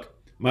 Look,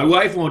 my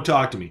wife won't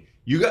talk to me.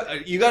 You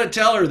got to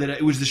tell her that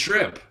it was the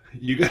shrimp.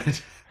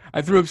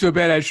 I threw up so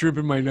bad I had shrimp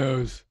in my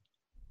nose.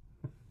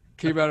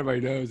 Came out of my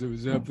nose. It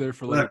was up there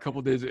for like a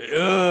couple days.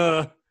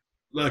 Ugh.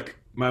 Look,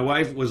 my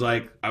wife was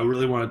like, I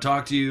really want to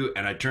talk to you,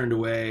 and I turned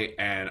away,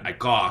 and I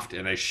coughed,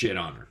 and I shit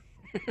on her.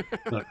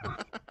 Look,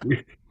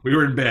 we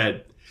were in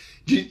bed.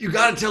 You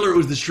got to tell her it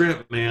was the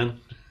shrimp, man.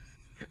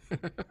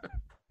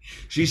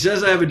 She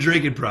says I have a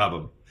drinking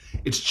problem.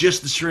 It's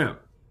just the shrimp.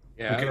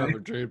 Yeah, okay? I have a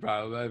drinking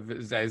problem.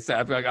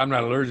 I'm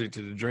not allergic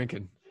to the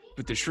drinking,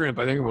 but the shrimp,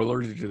 I think I'm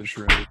allergic to the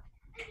shrimp.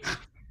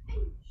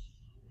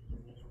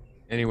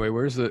 Anyway,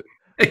 where's the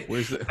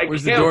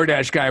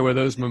DoorDash guy with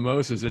those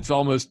mimosas? It's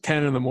almost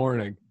 10 in the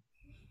morning.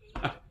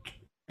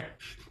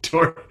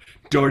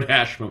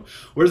 DoorDash.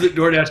 Where's the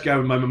DoorDash guy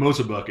with my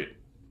mimosa bucket?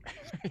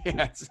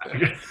 Yes.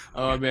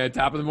 Oh man,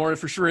 top of the morning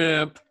for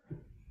shrimp.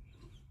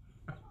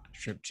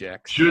 Shrimp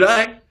checks. Should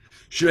I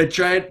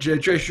try it? Should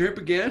I try shrimp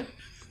again?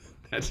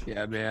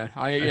 Yeah, man.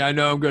 I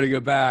know I'm going to go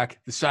back.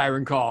 The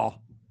siren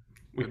call.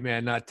 But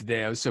man, not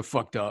today. I was so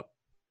fucked up.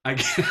 I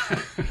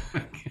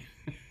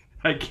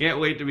can't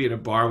wait to be in a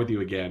bar with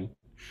you again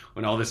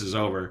when all this is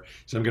over.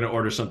 So I'm going to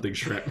order something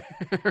shrimp.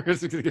 We're going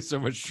to get so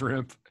much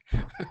shrimp.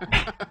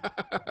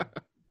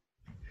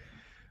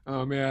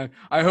 Oh man,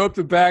 I hope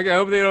they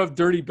don't have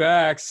dirty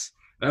backs.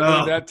 I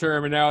learned that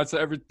term, and now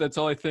that's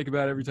all I think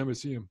about every time I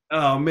see him.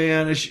 Oh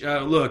man,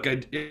 look,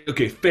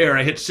 okay, fair.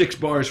 I hit 6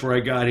 bars before I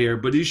got here,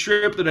 but these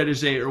shrimp that I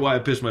just ate are why I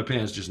pissed my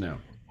pants just now.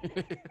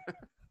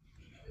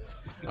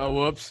 Oh,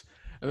 whoops!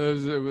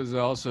 It was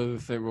also the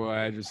thing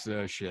why I just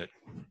shit.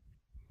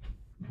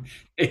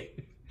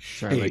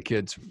 Sorry, my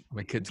kids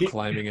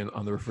climbing in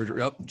on the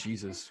refrigerator. Oh,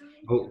 Jesus.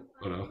 Oh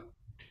no.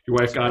 Your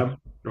wife got him?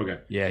 Okay.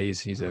 Yeah,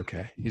 he's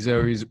okay. He's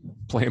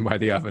playing by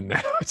the oven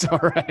now. It's all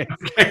right.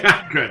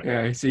 Good.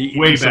 Yeah, he's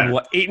Way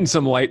better. eating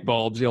some light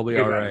bulbs. He'll be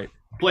all right.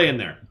 Play in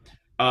there.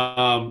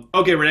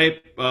 Okay,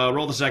 Renee,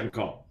 roll the second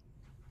call.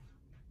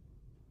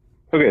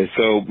 Okay,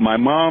 so my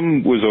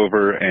mom was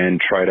over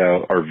and tried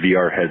out our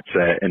VR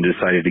headset and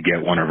decided to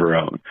get one of her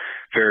own.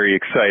 Very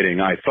exciting,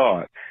 I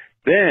thought.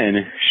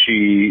 Then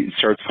she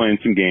starts playing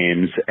some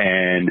games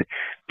and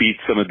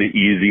beats some of the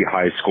easy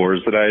high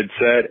scores that I had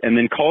set, and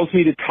then calls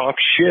me to talk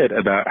shit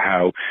about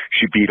how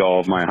she beat all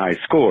of my high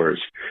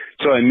scores.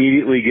 So I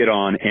immediately get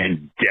on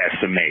and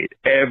decimate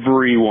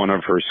every one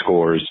of her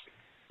scores,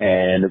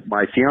 and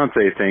my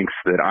fiance thinks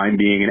that I'm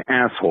being an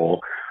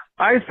asshole.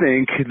 I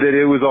think that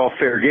it was all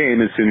fair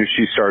game as soon as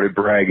she started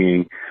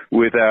bragging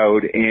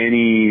without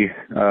any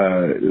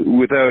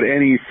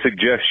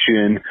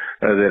suggestion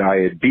that I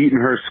had beaten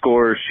her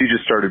score. She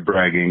just started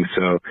bragging.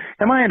 So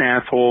am I an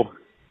asshole?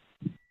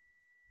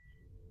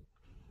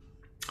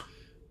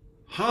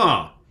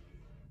 Huh.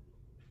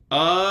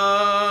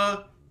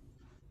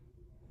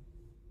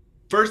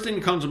 First thing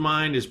that comes to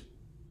mind is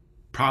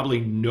probably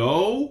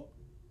no,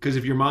 because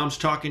if your mom's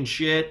talking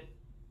shit,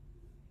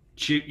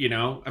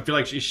 I feel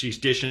like she's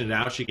dishing it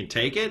out. She can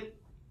take it.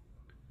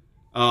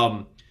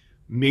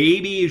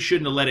 Maybe you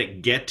shouldn't have let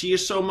it get to you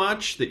so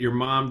much that your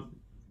mom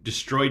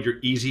destroyed your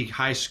easy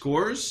high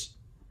scores,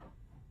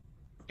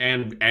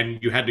 and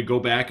you had to go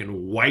back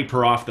and wipe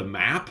her off the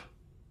map.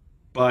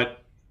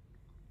 But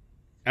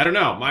I don't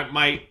know.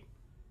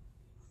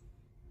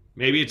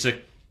 Maybe it's a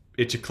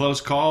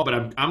close call, but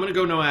I'm gonna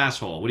go no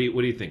asshole. What do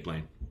you think,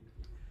 Blaine?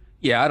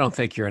 Yeah, I don't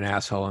think you're an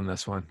asshole on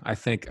this one. I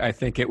think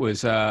it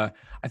was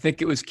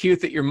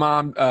cute that your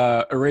mom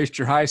erased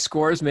your high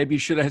scores. Maybe you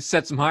should have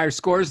set some higher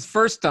scores the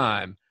first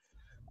time.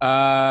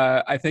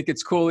 I think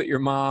it's cool that your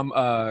mom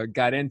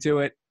got into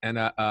it, and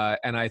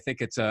I think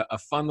it's a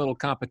fun little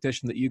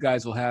competition that you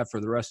guys will have for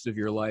the rest of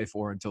your life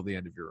or until the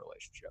end of your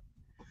relationship.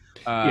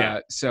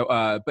 But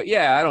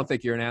yeah, I don't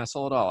think you're an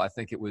asshole at all. I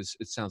think it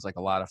sounds like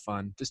a lot of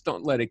fun. Just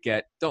don't let it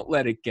get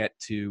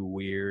too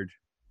weird.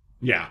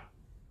 Yeah,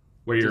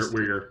 where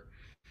you're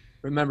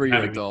remember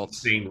your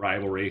adults. Insane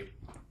rivalry.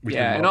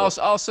 Yeah, and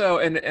also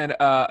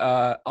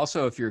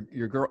if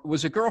your girl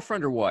was a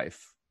girlfriend or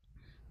wife.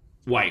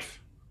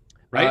 Wife,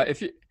 right? I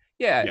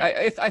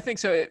think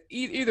so.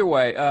 Either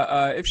way,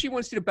 if she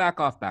wants you to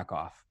back off.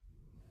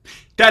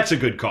 That's a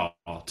good call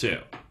too.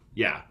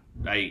 Yeah,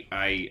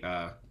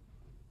 I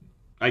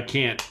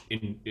can't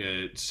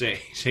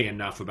say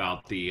enough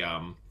about the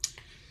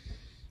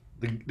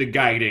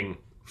guiding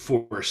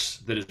force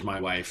that is my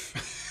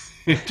wife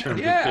in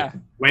terms of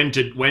when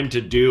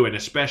to do and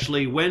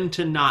especially when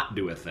to not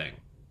do a thing.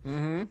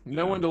 Mm-hmm.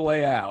 No one to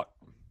lay out.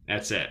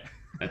 That's it.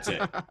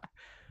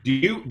 Do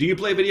you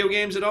play video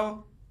games at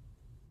all?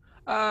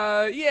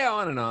 Yeah,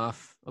 on and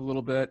off a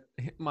little bit.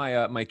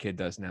 My kid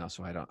does now,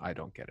 so I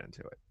don't get into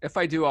it. If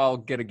I do, I'll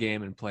get a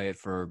game and play it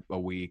for a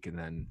week and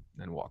then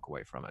walk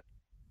away from it.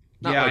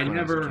 I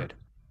never.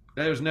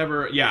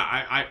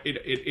 Yeah,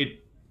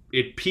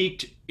 it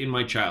peaked in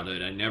my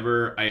childhood.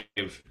 I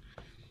have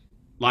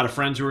a lot of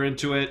friends who are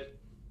into it.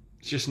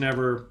 It's just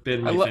never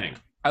been my thing.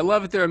 I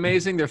love it. They're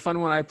amazing. They're fun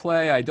when I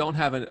play. I don't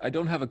have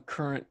a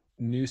current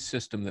new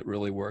system that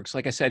really works.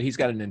 Like I said, he's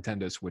got a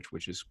Nintendo Switch,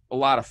 which is a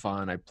lot of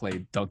fun. I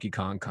played Donkey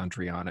Kong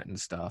Country on it and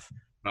stuff.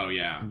 Oh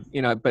yeah.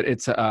 But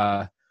it's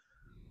I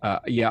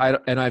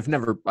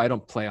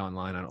don't play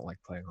online. I don't like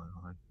playing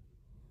online.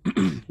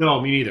 No,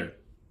 me neither.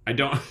 I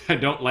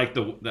don't like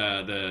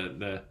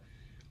the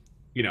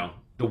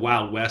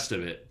Wild West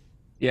of it.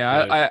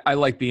 Yeah, I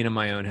like being in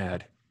my own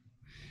head.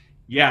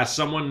 Yeah,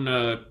 someone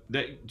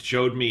that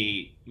showed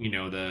me,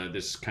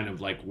 this kind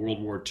of like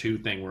World War II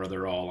thing where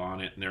they're all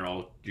on it and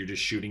you're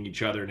just shooting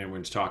each other and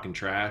everyone's talking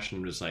trash, and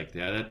I'm just like,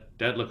 yeah,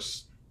 that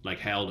looks like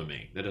hell to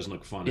me. That doesn't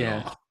look fun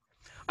at all.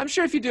 I'm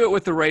sure if you do it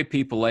with the right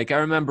people, like I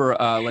remember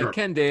like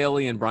Ken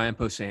Daly and Brian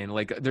Posehn,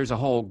 like there's a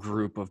whole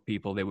group of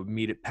people. They would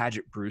meet at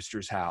Paget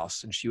Brewster's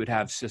house, and she would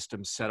have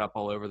systems set up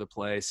all over the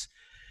place.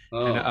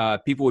 Oh.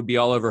 And people would be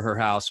all over her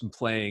house and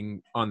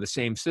playing on the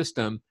same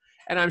system.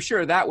 And I'm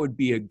sure that would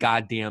be a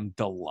goddamn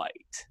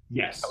delight.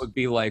 Yes. That would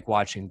be like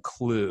watching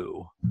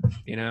Clue,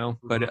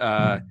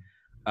 But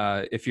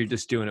if you're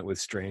just doing it with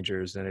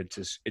strangers, then it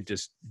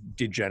just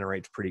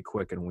degenerates pretty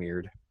quick and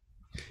weird.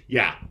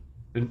 Yeah.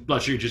 And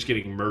plus you're just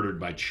getting murdered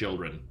by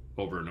children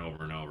over and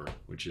over and over,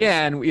 which is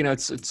and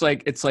it's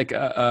like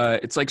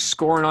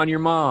scoring on your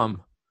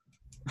mom.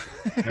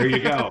 There you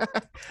go.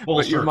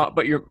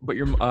 But you're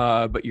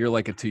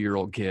like a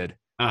 2-year-old kid,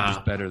 who's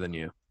better than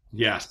you.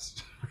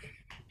 Yes.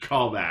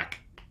 Call back.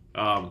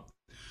 All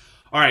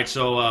right,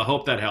 so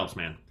hope that helps,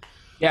 man.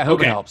 Yeah,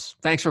 hope it helps.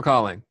 Thanks for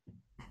calling.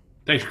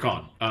 You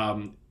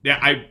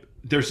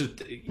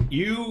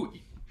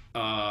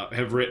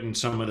have written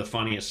some of the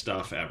funniest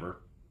stuff ever.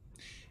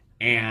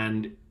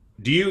 And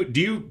do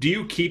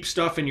you keep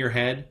stuff in your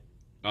head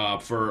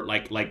for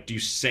like do you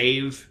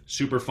save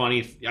super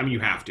funny? I mean, you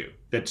have to,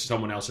 that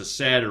someone else has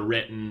said or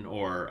written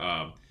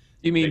or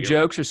You mean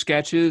jokes or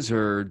sketches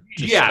or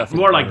just yeah, stuff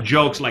more like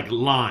jokes, like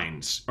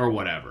lines or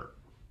whatever.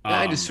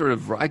 I just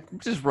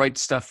write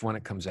stuff when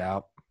it comes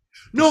out.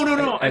 No.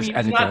 I As mean,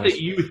 it not goes.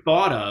 that you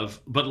thought of,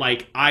 but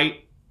like I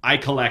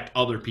collect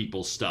other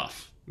people's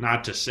stuff.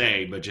 Not to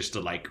say, but just to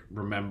like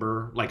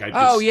remember. Like I just,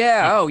 Oh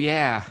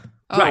yeah.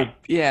 Oh Right.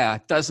 yeah,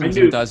 dozens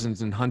and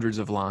dozens and hundreds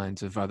of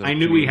lines of other. I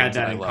knew we had comedians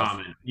that I in love.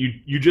 common.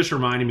 You just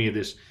reminded me of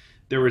this.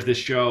 There was this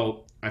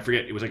show, I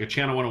forget, it was like a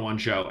Channel 101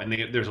 show, and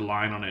there's a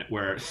line on it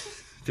where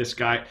this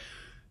guy,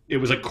 it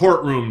was a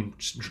courtroom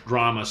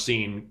drama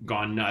scene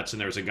gone nuts, and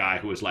there was a guy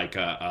who was like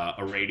a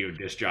radio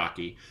disc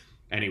jockey,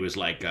 and he was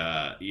like,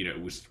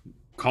 it was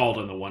called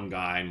on the one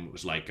guy and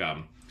was like,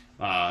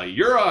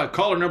 you're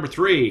caller number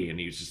 3, and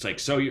he was just like,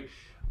 so you.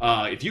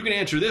 If you can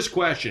answer this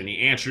question, he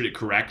answered it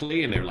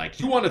correctly, and they're like,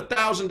 "You won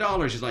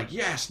 $1,000." He's like,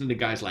 "Yes." And the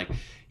guy's like,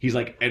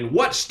 "And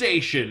what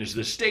station is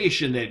the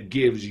station that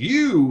gives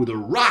you the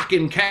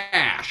rockin'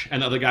 cash?"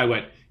 And the other guy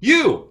went,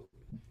 your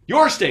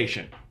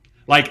station."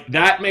 Like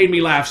that made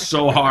me laugh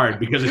so hard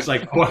because it's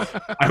like,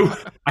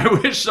 I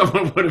wish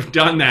someone would have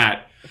done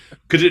that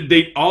because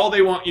all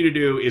they want you to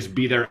do is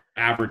be their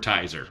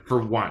advertiser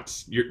for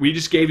once. We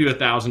just gave you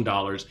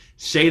 $1,000.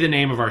 Say the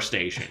name of our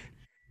station,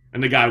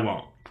 and the guy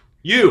won't.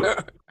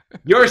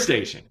 Your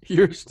station.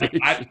 Your station.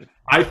 Like,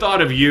 I thought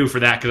of you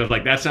for that because I was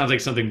like, that sounds like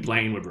something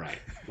Blaine would write.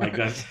 Like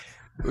that's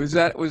Was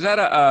that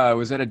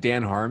a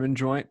Dan Harmon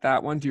joint?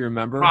 That one? Do you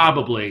remember?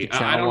 probably The I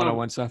Channel don't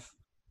 101 know. stuff.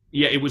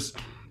 Yeah, it was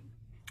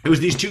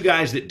these two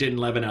guys that didn't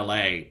live in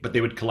LA, but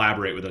they would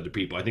collaborate with other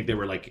people. I think they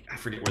were like, I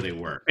forget where they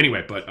were.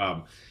 Anyway, but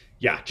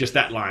yeah, just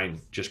that line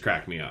just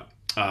cracked me up.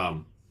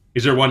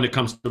 Is there one that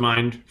comes to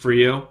mind for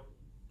you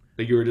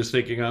that you were just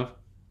thinking of?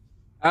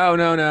 Oh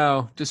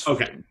no, just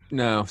Okay.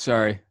 No,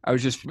 sorry. I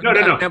was just No. But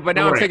now Don't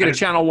I'm worry. thinking of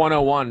Channel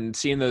 101 and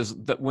seeing those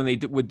when they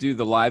would do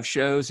the live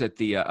shows at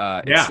the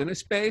at Yeah.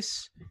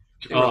 CineSpace.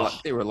 Oh.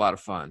 They were a lot of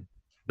fun.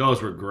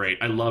 Those were great.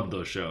 I loved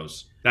those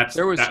shows. That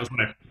was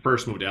when I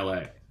first moved to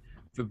LA.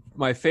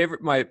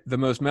 The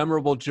most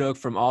memorable joke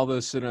from all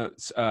those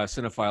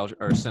cinephile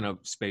or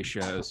CineSpace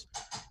shows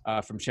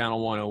from Channel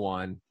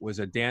 101 was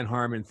a Dan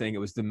Harmon thing. It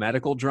was the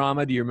medical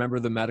drama. Do you remember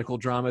the medical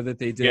drama that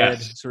they did?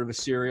 Yes. Sort of a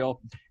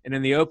serial. And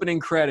in the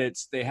opening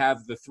credits, they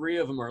have the three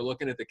of them are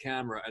looking at the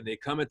camera, and they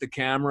come at the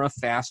camera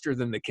faster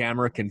than the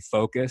camera can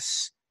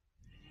focus.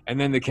 And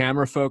then the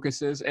camera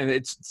focuses, and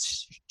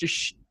it's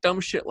just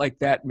dumb shit like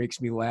that makes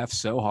me laugh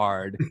so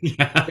hard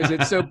because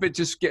it's so. But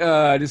just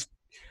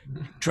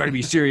try to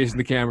be serious, and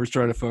the camera's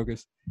trying to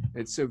focus.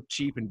 It's so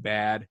cheap and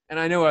bad. And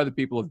I know other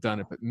people have done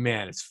it, but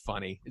man, it's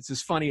funny. It's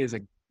as funny as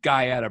a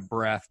guy out of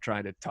breath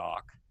trying to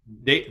talk.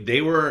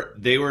 They were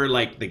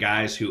like the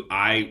guys who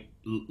I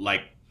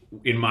like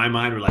in my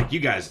mind were like,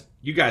 you guys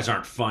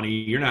aren't funny.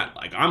 You're not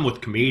like, I'm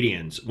with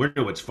comedians. We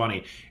know what's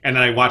funny. And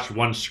then I watched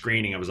one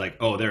screening. I was like,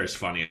 oh, they're as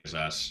funny as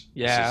us.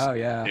 Yeah.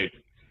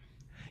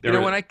 Dude,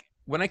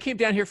 when I came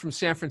down here from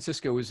San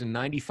Francisco, it was in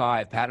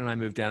 '95. Pat and I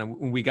moved down. And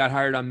when we got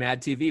hired on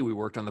Mad TV, we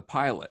worked on the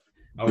pilot.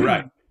 oh,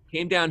 right.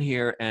 Came down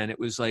here, and it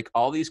was like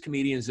all these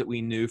comedians that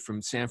we knew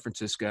from San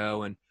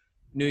Francisco and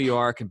New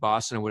York and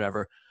Boston and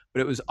whatever.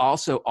 But it was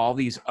also all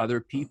these other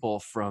people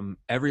from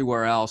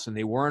everywhere else, and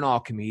they weren't all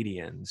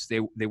comedians.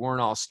 They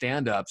weren't all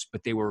stand-ups,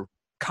 but they were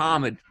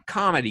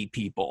comedy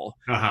people.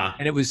 Uh-huh.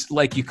 And it was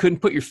like you couldn't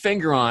put your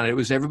finger on it. It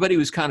was everybody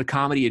was kind of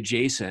comedy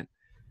adjacent.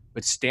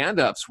 But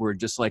stand-ups were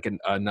just like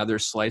another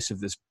slice of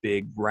this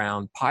big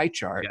round pie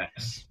chart.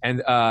 Yes.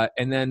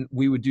 And then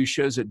we would do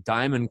shows at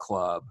Diamond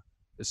Club,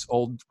 this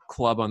old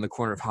club on the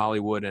corner of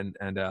Hollywood and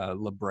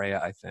La Brea,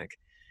 I think.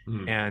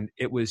 Mhm. And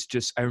it was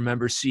just, I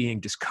remember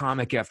seeing just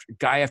comic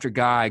after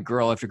guy,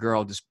 girl after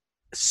girl, just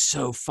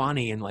so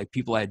funny, and like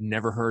people I had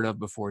never heard of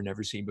before,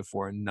 never seen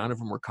before, and none of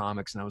them were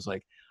comics. And I was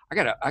like, I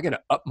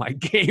gotta up my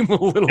game a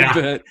little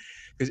bit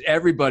because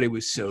everybody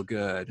was so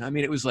good. I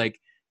mean, it was like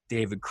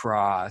David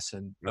Cross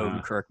and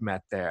Odenkirk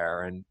met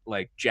there, and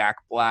like Jack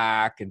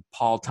Black and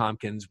Paul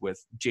Tompkins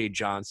with Jay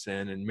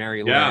Johnson and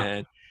Mary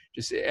Lynn.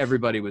 Just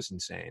everybody was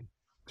insane.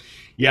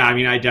 Yeah, I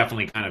mean, I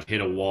definitely kind of hit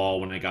a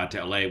wall when I got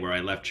to LA where I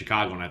left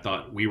Chicago and I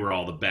thought we were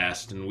all the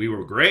best and we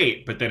were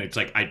great. But then it's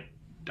like I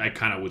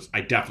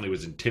definitely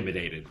was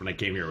intimidated when I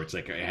came here. It's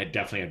like I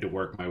definitely had to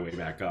work my way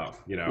back up,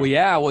 you know? Well,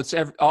 yeah,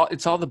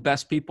 it's all the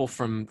best people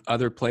from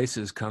other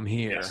places come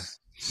here. Yes.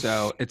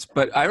 So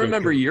but I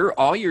remember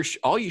all you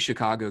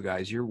Chicago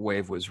guys, your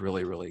wave was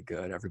really, really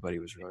good. Everybody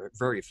was really,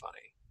 very funny.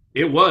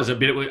 It was a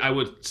bit. I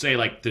would say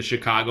like the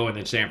Chicago and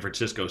then San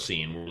Francisco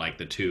scene were like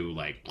the two,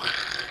 like,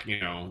 you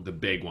know, the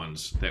big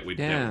ones that that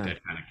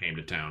kind of came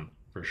to town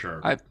for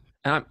sure.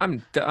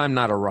 I'm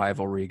not a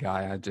rivalry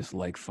guy. I just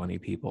like funny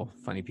people.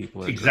 Funny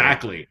people are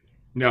Exactly.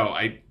 No,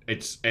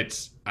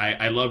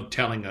 I love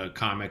telling a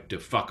comic to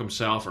fuck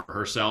himself or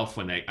herself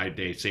when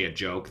they say a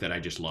joke that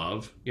I just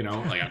love. You know,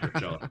 like after a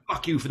show,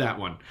 fuck you for that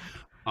one.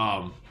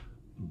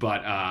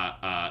 But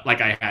like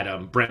I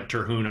had Brent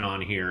Terhune on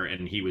here,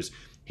 and he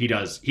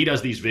does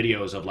these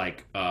videos of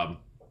like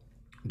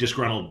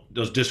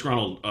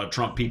disgruntled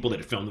Trump people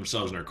that film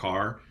themselves in their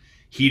car.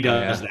 He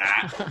does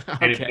Yeah. that,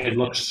 and Okay. it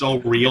looks so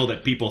real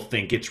that people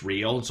think it's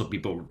real, and so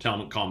people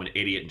call him an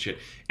idiot and shit.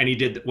 And he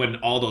did when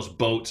all those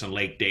boats on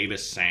Lake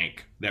Davis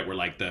sank that were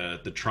like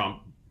the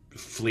Trump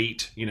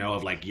fleet,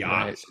 of like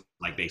yachts,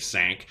 like they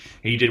sank.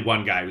 And he did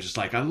one guy who was just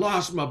like, I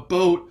lost my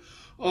boat.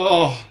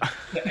 Oh,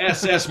 the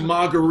SS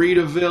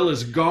Margaritaville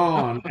is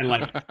gone. And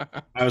like,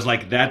 I was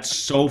like, that's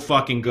so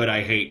fucking good.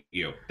 I hate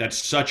you. That's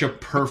such a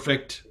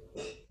perfect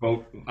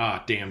boat.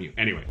 Ah, damn you.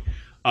 Anyway,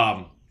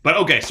 but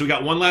okay, so we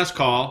got one last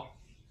call.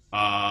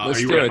 Let's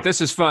are you do ready? it.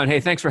 This is fun. Hey,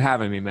 thanks for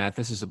having me, Matt.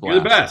 This is a blast.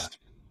 You're the best.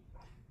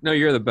 No,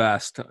 you're the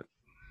best.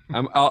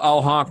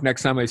 I'll honk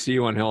next time I see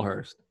you on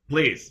Hillhurst.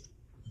 Please.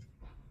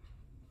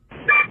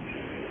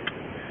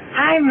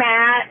 Hi,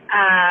 Matt.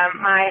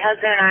 My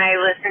husband and I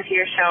listen to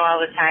your show all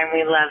the time.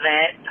 We love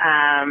it.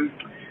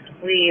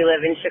 We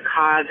live in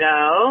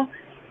Chicago,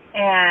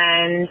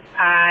 and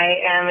I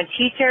am a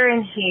teacher,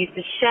 and he's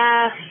a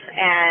chef.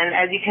 And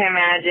as you can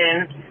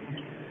imagine,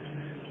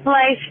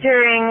 life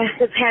during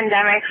the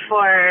pandemic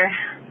for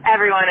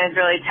everyone is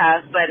really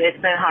tough, but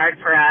it's been hard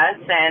for us.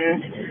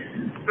 And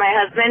my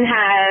husband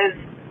has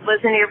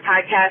listened to your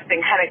podcast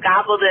and kind of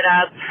gobbled it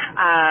up,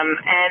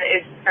 and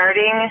is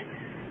starting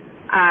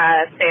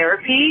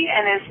therapy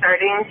and is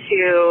starting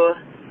to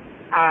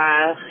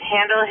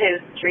handle his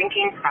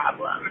drinking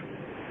problem.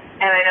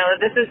 And I know that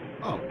this is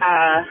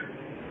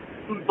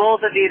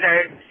both of these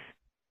are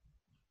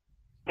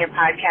your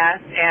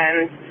podcast,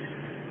 and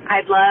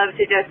I'd love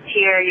to just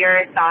hear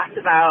your thoughts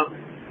about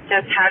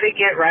just how to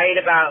get right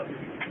about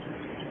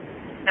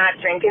not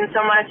drinking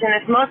so much. And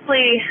it's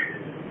mostly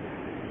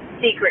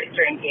secret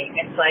drinking.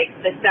 It's like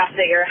the stuff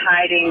that you're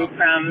hiding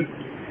from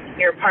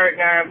your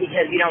partner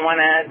because you don't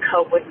want to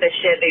cope with the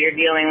shit that you're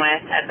dealing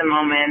with at the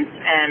moment.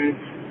 And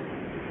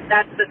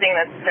that's the thing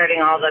that's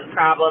starting all the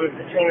problems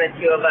between the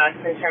two of us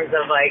in terms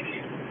of like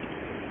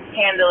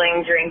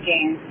handling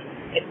drinking.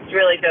 It's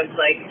really just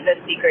like the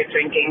secret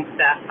drinking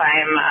stuff.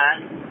 I'm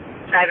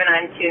driving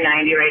on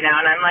 290 right now,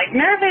 and I'm like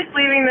nervous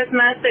leaving this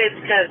message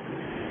because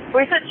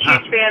we're such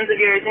huge fans of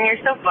yours, and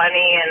you're so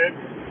funny, and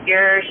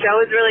your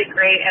show is really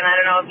great. And I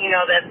don't know if you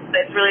know that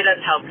this really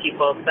does help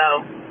people.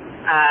 So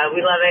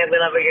we love it. We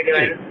love what you're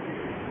doing.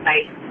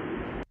 Bye.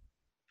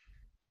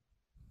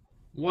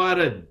 What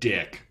a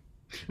dick.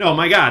 No,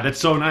 my God, that's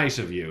so nice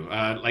of you.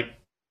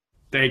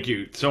 Thank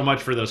you so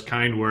much for those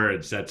kind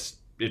words.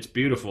 It's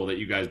beautiful that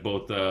you guys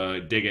both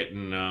dig it,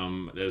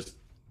 and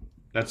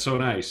that's so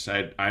nice.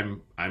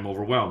 I'm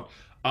overwhelmed.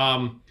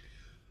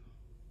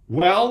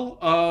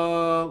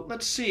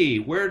 Let's see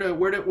where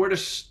to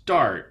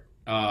start.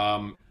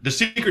 The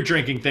secret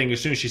drinking thing.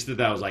 As soon as she said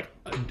that, I was like,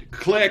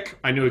 click.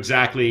 I knew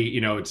exactly.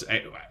 It's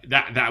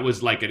that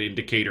was like an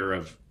indicator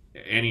of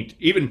any.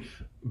 Even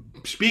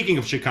speaking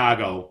of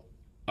Chicago,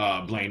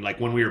 Blaine,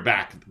 like when we were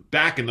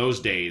back in those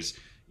days,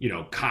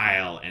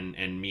 Kyle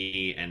and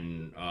me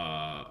and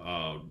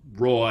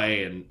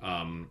Roy and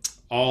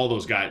all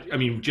those guys. I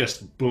mean,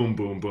 just boom,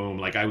 boom, boom.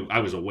 Like I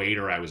was a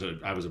waiter. I was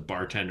a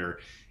bartender.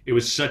 It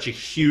was such a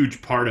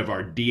huge part of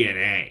our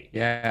DNA.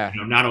 Yeah.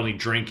 Not only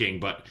drinking,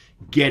 but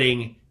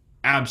getting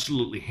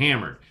absolutely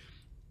hammered.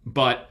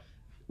 But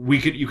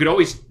you could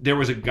always, there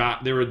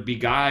would be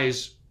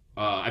guys,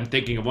 I'm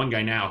thinking of one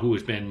guy now who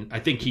has been, I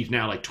think he's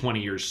now like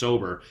 20 years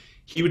sober.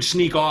 He would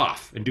sneak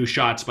off and do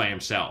shots by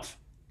himself.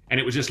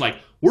 And it was just like,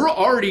 we're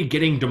already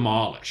getting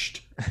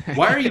demolished.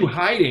 Why are you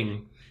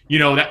hiding?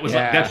 That was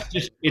like, that's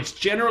just, it's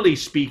generally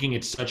speaking,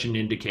 it's such an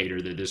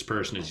indicator that this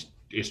person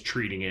is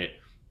treating it,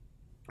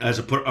 as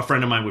a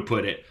friend of mine would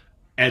put it,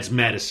 as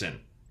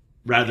medicine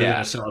rather than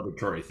a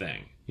celebratory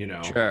thing,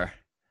 Sure.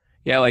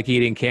 Yeah, like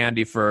eating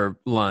candy for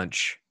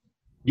lunch.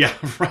 Yeah,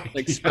 right.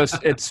 Like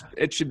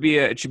it should be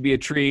a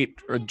treat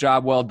or a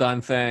job well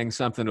done thing,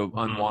 something to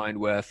unwind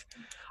with.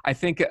 I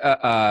think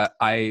I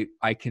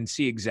can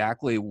see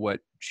exactly what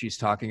she's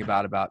talking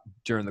about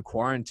during the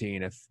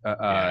quarantine. If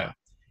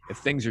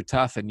things are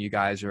tough and you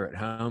guys are at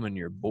home and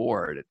you're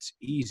bored, it's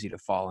easy to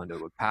fall into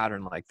a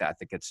pattern like that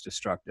gets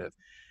destructive.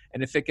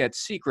 And if it gets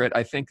secret,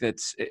 I think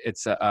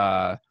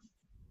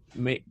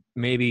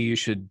maybe you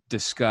should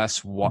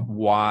discuss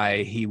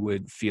why he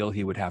would feel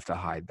he would have to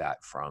hide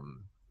that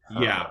from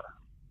her. Yeah.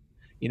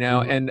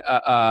 And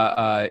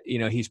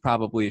he's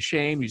probably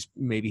ashamed.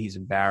 Maybe he's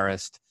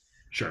embarrassed.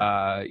 Sure.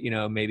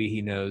 Maybe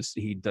he knows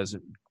he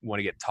doesn't want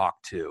to get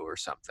talked to or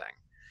something.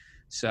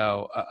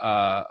 So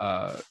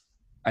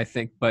I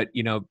think, but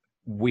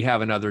we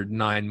have another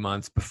 9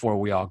 months before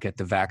we all get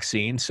the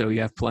vaccine, so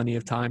you have plenty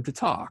of time to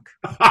talk.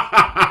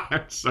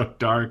 It's so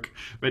dark,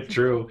 but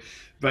true.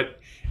 But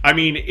I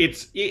mean,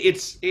 it's a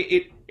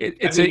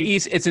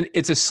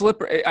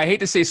slippery. I hate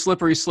to say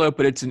slippery slope,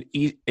 but it's an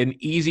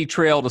easy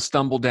trail to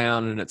stumble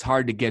down, and it's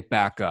hard to get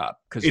back up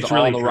because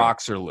all the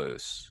rocks are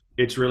loose.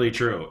 It's really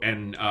true,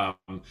 and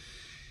when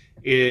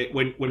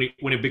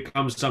it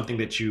becomes something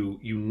that you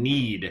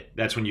need,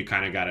 that's when you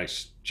kind of gotta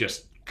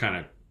just kind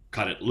of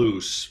cut it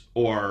loose,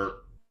 or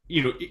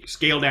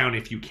scale down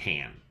if you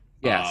can.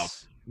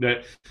 Yes.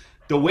 The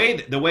way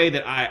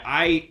that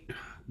I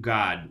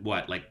God,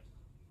 what, like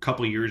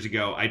couple of years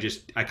ago, I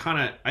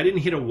didn't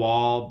hit a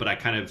wall, but I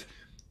found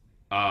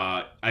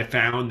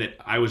that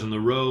I was on the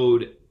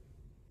road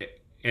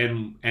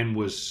and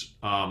was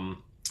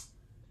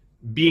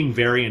being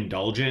very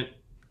indulgent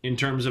in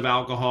terms of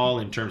alcohol,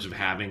 in terms of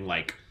having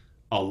like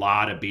a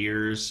lot of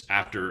beers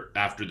after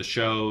the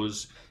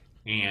shows,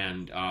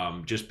 and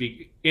and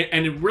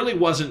it really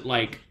wasn't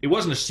like, it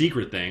wasn't a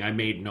secret thing. I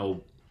made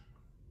no,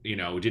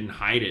 didn't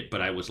hide it,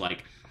 but I was like,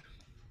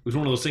 it was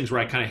one of those things where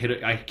I kind of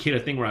hit a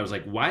thing where I was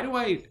like, why do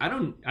I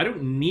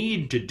don't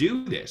need to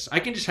do this. I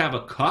can just have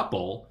a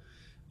couple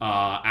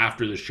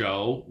after the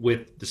show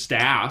with the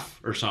staff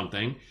or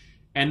something,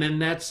 and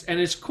then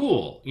it's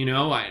cool,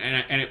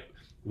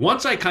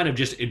 once I kind of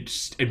just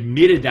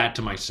admitted that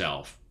to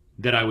myself,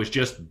 that I was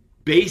just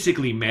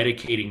basically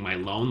medicating my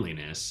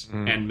loneliness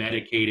and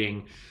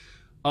medicating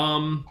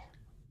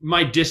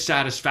my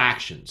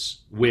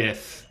dissatisfactions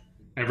with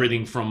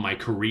everything from my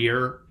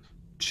career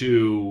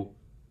to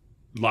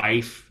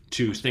life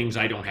to things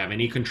I don't have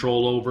any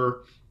control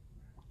over,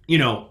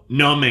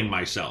 numbing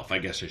myself, I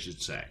guess I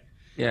should say.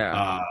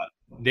 Yeah.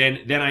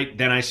 Then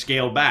I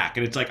scaled back,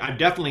 and it's like I've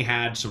definitely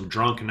had some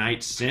drunk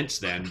nights since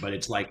then, but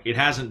it's like it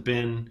hasn't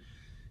been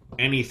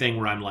anything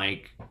where I'm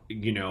like,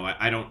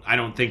 I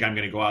don't think I'm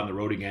going to go out on the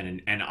road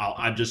again, and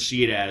I'll just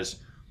see it as,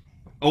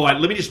 let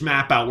me just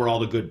map out where all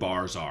the good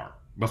bars are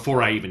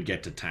before I even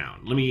get to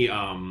town. Let me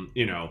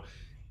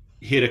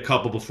hit a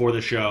couple before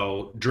the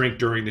show, drink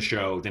during the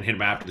show, then hit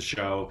them after the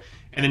show,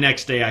 and the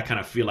next day I kind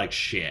of feel like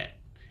shit,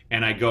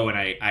 and I go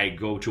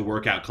to a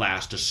workout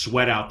class to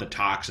sweat out the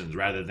toxins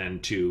rather than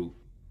to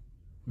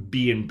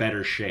be in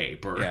better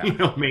shape or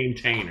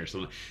maintain or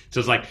something. So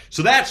it's like,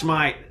 so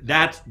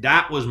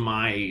that was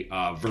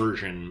my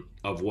version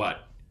of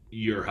what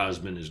your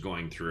husband is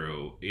going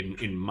through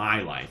in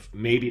my life.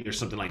 Maybe there's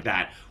something like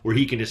that where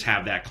he can just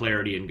have that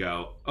clarity and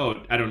go,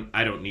 I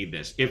don't need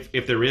this.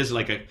 If there is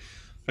like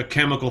a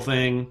chemical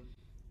thing,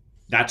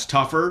 that's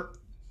tougher.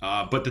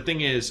 But the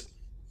thing is,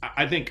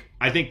 I think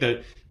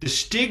that the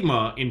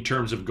stigma in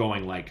terms of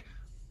going like,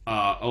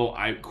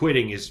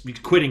 quitting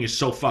is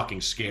so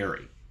fucking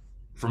scary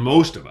for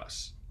most of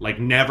us. Like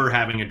never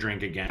having a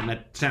drink again.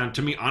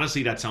 To me,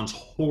 honestly, that sounds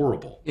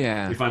horrible.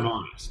 Yeah. If I'm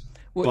honest.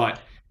 Well, but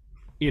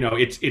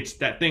it's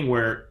that thing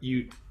where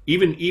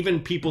even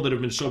people that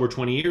have been sober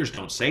 20 years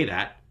don't say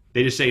that.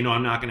 They just say, no,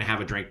 I'm not going to have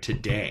a drink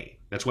today.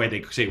 That's why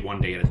they say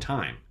one day at a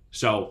time.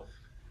 So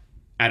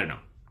I don't know.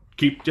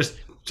 Just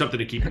something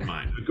to keep in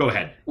mind. Go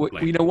ahead. Well,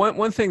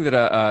 one thing that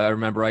I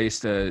remember, I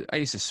used to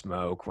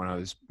smoke when I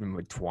was in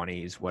my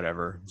 20s,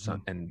 whatever,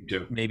 and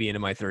maybe into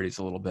my 30s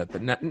a little bit,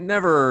 but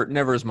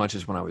never as much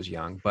as when I was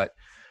young. But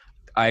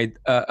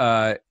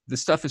the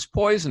stuff is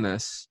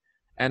poisonous,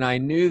 and I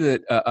knew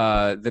that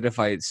that if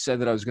I had said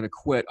that I was going to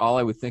quit, all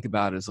I would think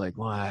about is like,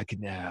 well, I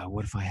could now.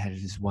 What if I had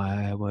this?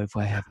 Why? What if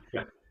I have?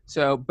 Yeah.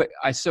 So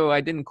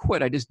I didn't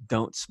quit. I just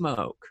don't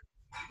smoke.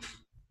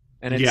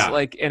 And it's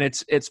like, and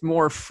it's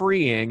more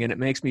freeing, and it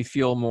makes me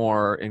feel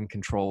more in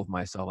control of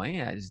myself.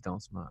 I just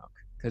don't smoke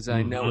because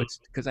I know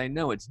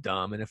it's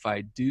dumb. And if I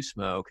do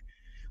smoke,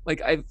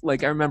 I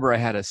remember I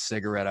had a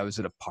cigarette. I was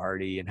at a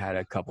party and had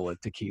a couple of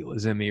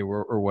tequilas in me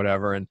or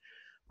whatever. And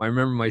I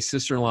remember my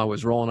sister-in-law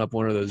was rolling up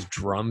one of those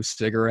drum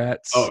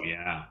cigarettes. Oh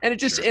yeah. And it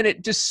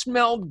just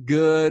smelled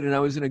good. And I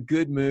was in a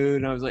good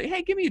mood. And I was like,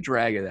 hey, give me a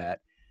drag of that.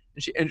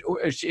 And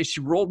she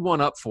rolled one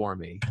up for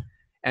me.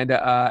 And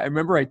I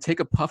remember I take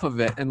a puff of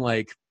it, and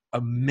like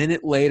a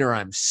minute later,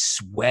 I'm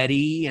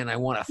sweaty and I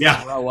want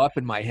to throw up,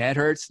 and my head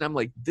hurts. And I'm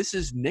like, "This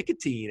is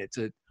nicotine. It's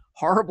a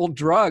horrible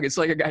drug. It's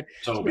like a guy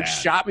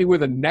shot me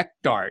with a neck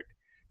dart."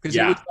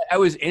 Because I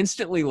was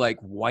instantly like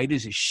white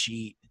as a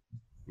sheet.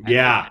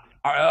 Yeah.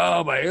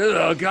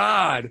 Oh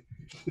God.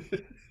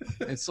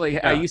 It's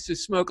like I used to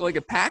smoke like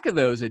a pack of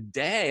those a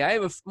day. I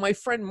have my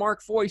friend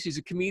Mark Voice. He's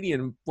a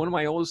comedian. One of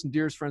my oldest and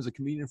dearest friends, a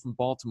comedian from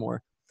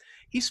Baltimore.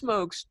 He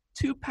smokes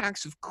 2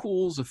 packs of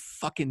Cools a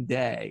fucking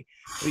day.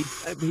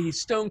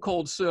 He's stone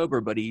cold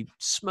sober, but he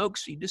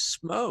just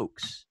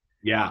smokes.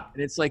 Yeah.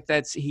 And it's like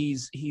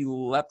he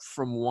leapt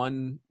from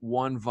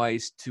one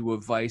vice to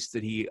a vice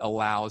that he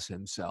allows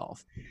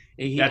himself.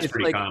 That's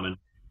pretty common.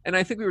 And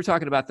I think we were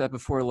talking about that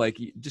before, like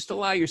just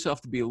allow yourself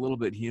to be a little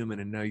bit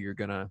human and know you're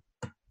gonna,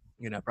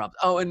 problems.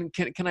 Oh, and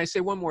can I say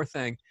one more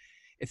thing?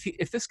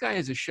 If this guy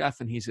is a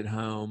chef and he's at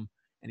home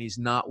and he's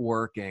not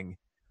working,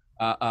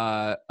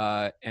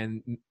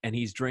 and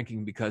he's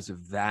drinking because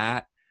of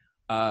that,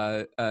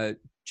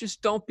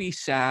 just don't be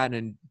sad,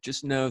 and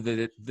just know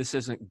that this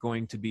isn't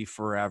going to be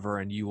forever,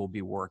 and you will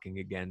be working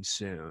again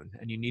soon,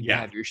 and you need to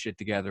have your shit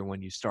together when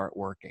you start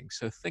working.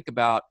 So think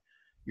about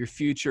your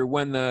future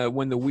when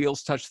the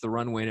wheels touch the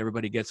runway and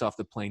everybody gets off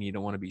the plane. You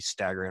don't want to be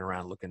staggering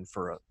around looking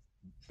for a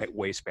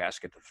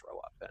wastebasket to throw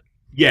up in.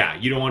 Yeah,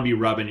 you don't want to be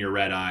rubbing your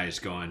red eyes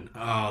going,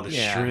 oh, the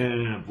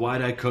shrimp.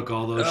 Why'd I cook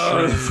all those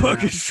shrimp?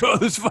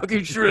 This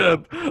fucking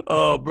shrimp.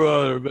 Oh,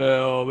 brother, man.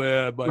 Oh,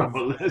 man.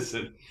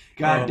 Listen,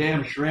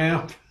 goddamn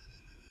shrimp.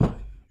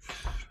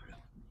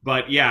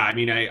 But, yeah, I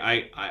mean,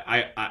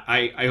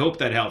 I hope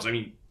that helps. I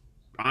mean,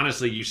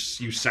 honestly, you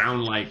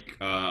sound like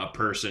a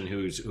person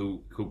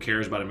who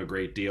cares about him a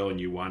great deal, and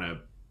you want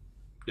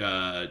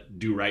to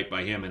do right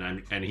by him,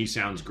 and he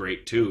sounds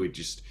great too.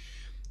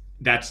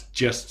 That's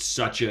just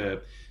such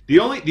a the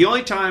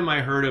only time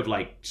I heard of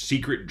like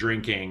secret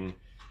drinking,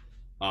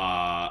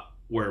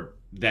 where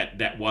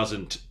that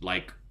wasn't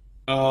like,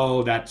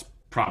 oh, that's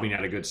probably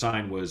not a good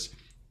sign, was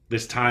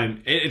this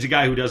time. It's a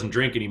guy who doesn't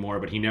drink anymore,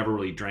 but he never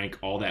really drank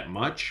all that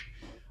much.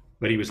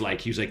 But he was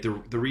like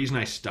the reason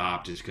I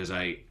stopped is because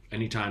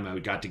anytime I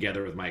got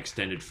together with my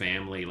extended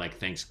family, like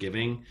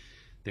Thanksgiving,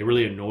 they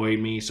really annoyed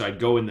me. So I'd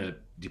go in the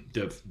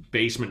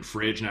basement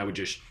fridge and I would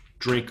just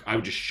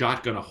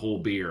shotgun a whole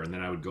beer, and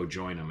then I would go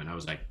join them. And I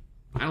was like,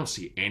 I don't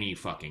see any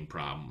fucking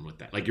problem with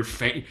that. Like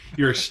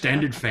your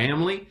extended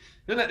family,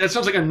 that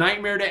sounds like a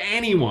nightmare to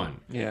anyone.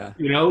 Yeah.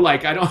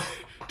 Like I don't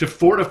to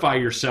fortify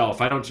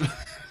yourself. I don't.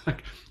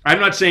 Like,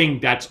 I'm not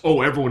saying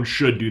everyone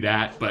should do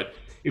that, but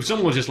if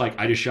someone was just like,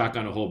 I just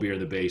shotgun a whole beer in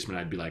the basement,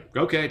 I'd be like,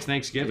 okay, it's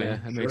Thanksgiving. Yeah,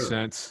 that makes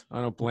sense.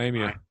 I don't blame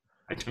you.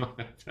 I don't.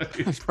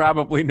 There's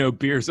probably no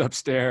beers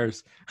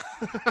upstairs.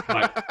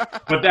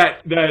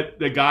 but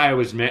the guy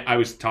I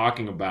was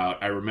talking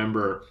about, I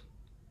remember,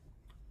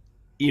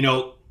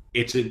 it's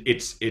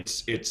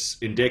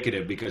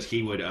indicative because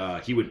he would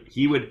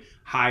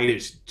hide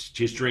his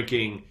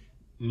drinking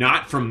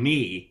not from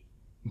me,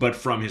 but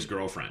from his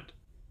girlfriend.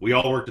 We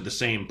all worked at the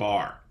same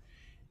bar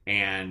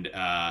and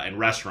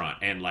restaurant,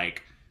 and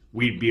like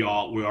we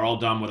were all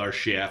done with our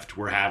shift.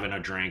 We're having a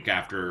drink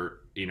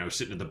after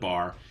sitting at the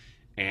bar,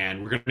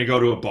 and we're going to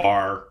go to a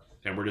bar,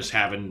 and we're just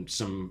having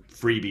some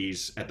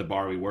freebies at the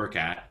bar we work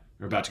at.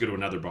 We're about to go to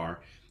another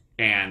bar,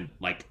 and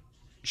like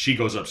she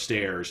goes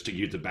upstairs to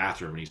use the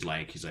bathroom, and he's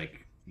like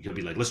he'll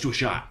be like, let's do a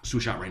shot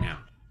right now,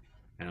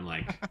 and I'm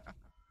like,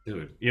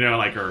 dude,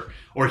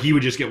 or he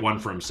would just get one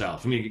for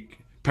himself. I mean,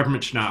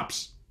 peppermint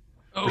schnapps.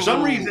 For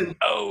some reason,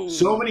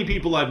 so many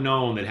people I've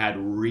known that had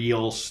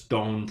real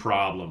stone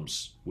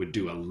problems would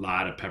do a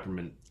lot of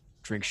peppermint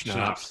drink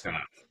schnapps.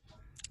 Schnapps.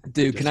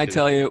 Dude, can I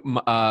tell you,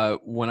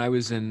 when I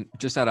was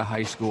just out of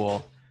high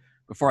school,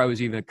 before I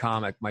was even a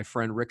comic, my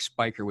friend Rick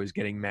Spiker was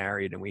getting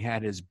married, and we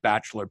had his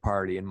bachelor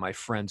party in my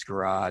friend's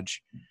garage.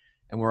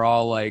 And we're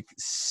all like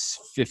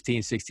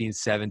 15, 16,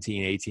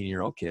 17,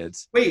 18-year-old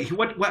kids. Wait,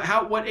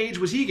 what age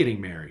was he getting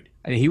married?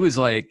 And he was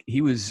 18.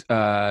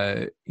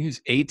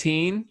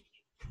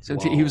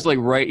 17. Whoa. He was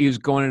he was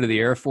going into the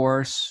Air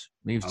Force.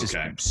 He was just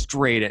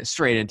straight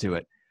into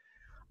it.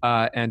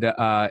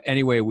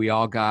 Anyway, we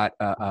all got,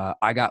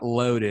 I got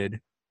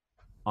loaded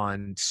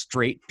on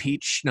straight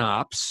peach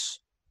schnapps,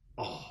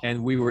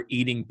 and we were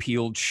eating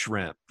peeled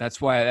shrimp. That's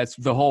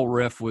the whole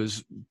riff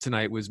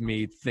tonight was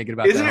me thinking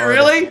about. Isn't it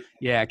really?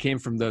 Yeah, it came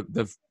from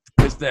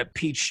because that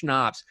peach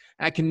schnapps.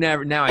 I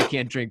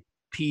can't drink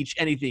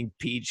anything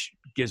peach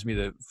gives me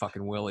the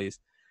fucking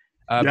willies.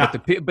 But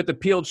the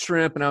peeled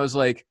shrimp, and I was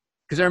like,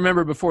 because I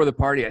remember before the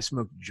party I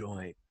smoked a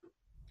joint.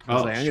 I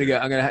was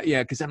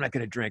because I'm not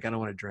gonna drink. I don't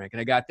want to drink. And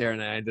I got there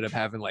and I ended up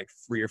having like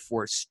 3 or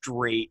 4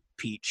 straight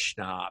peach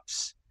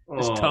schnapps,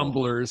 just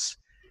tumblers.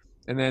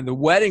 And then the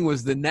wedding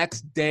was the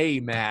next day,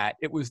 Matt.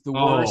 It was the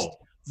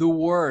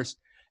worst,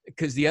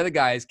 because the other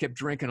guys kept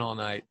drinking all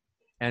night.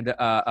 And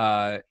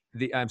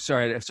I'm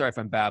sorry if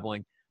I'm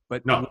babbling,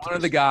 but one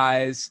of the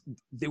guys,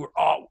 they were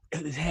all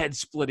head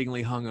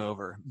splittingly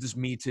hungover. Just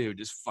me too,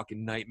 just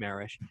fucking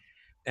nightmarish.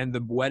 And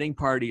the wedding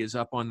party is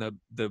up on the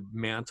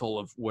mantle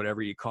of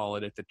whatever you call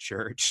it at the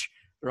church.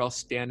 They're all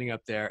standing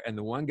up there, and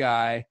the one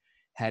guy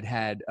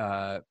had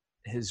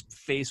his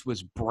face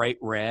was bright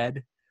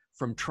red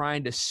from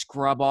trying to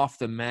scrub off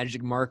the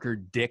magic marker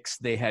dicks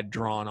they had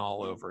drawn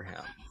all over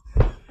him.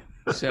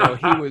 So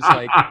he was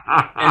like,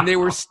 and they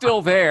were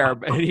still there,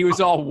 and he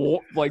was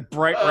all like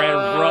bright red,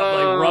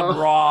 rubbed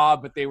raw,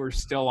 but they were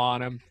still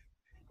on him.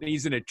 And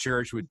he's in a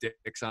church with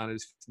dicks on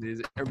his.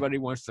 Everybody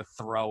wants to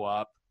throw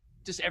up.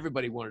 Just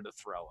everybody wanted to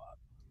throw up.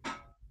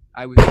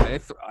 I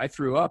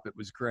threw up. It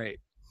was great.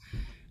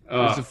 It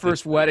was the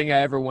first wedding I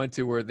ever went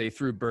to where they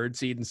threw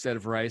birdseed instead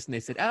of rice, and they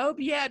said, "Oh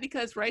yeah,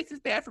 because rice is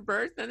bad for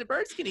birds, then the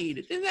birds can eat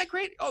it. Isn't that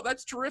great? Oh,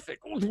 that's terrific."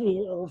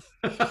 throw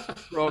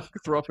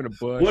up in a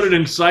bush. What an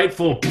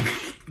insightful!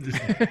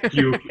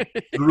 You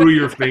threw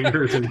your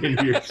fingers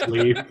into your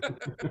sleeve.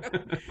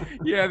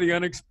 Yeah, the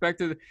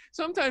unexpected.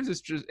 Sometimes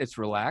it's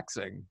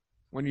relaxing.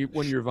 When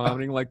you're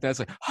vomiting like that, it's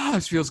like,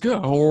 this feels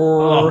good.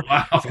 Wow.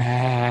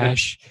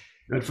 Gosh.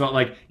 That felt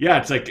like,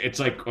 it's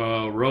like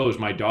Rose,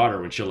 my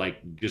daughter, when she'll like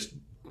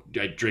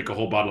I drink a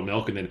whole bottle of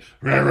milk and then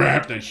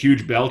that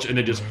huge belch, and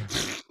then just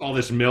all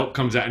this milk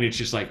comes out, and it's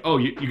just like,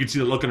 you can see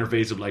the look on her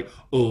face of like,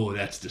 oh,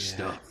 that's the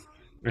stuff.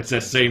 It's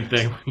that same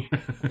thing.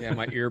 Yeah,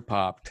 my ear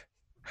popped.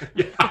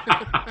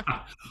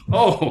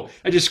 Oh,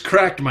 I just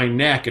cracked my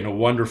neck in a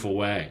wonderful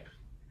way.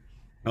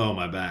 Oh,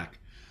 my back.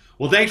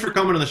 Well, thanks for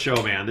coming on the show,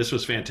 man. This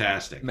was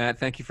fantastic. Matt,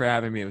 thank you for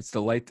having me. It's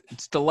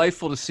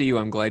delightful to see you.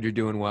 I'm glad you're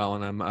doing well,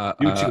 and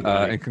you too,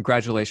 buddy. And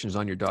congratulations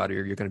on your daughter.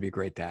 You're going to be a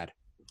great dad.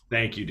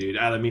 Thank you, dude.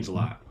 That means a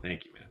lot.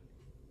 Thank you, man.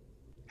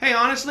 Hey,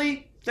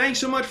 honestly, thanks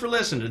so much for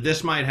listening to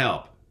This Might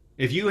Help.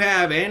 If you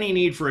have any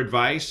need for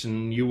advice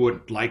and you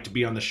would like to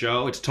be on the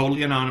show, it's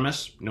totally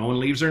anonymous. No one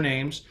leaves their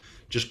names.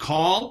 Just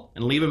call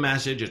and leave a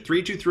message at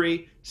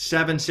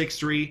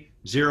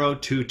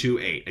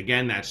 323-763-0228.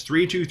 Again, that's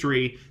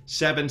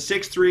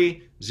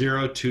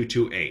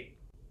 323-763-0228.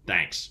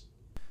 Thanks.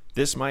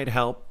 This Might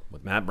Help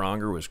with Matt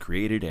Bronger was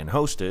created and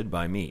hosted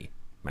by me,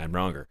 Matt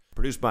Bronger.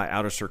 Produced by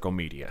Outer Circle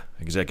Media.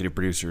 Executive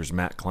producers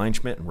Matt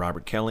Kleinschmidt and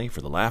Robert Kelly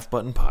for the Laugh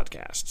Button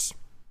Podcasts.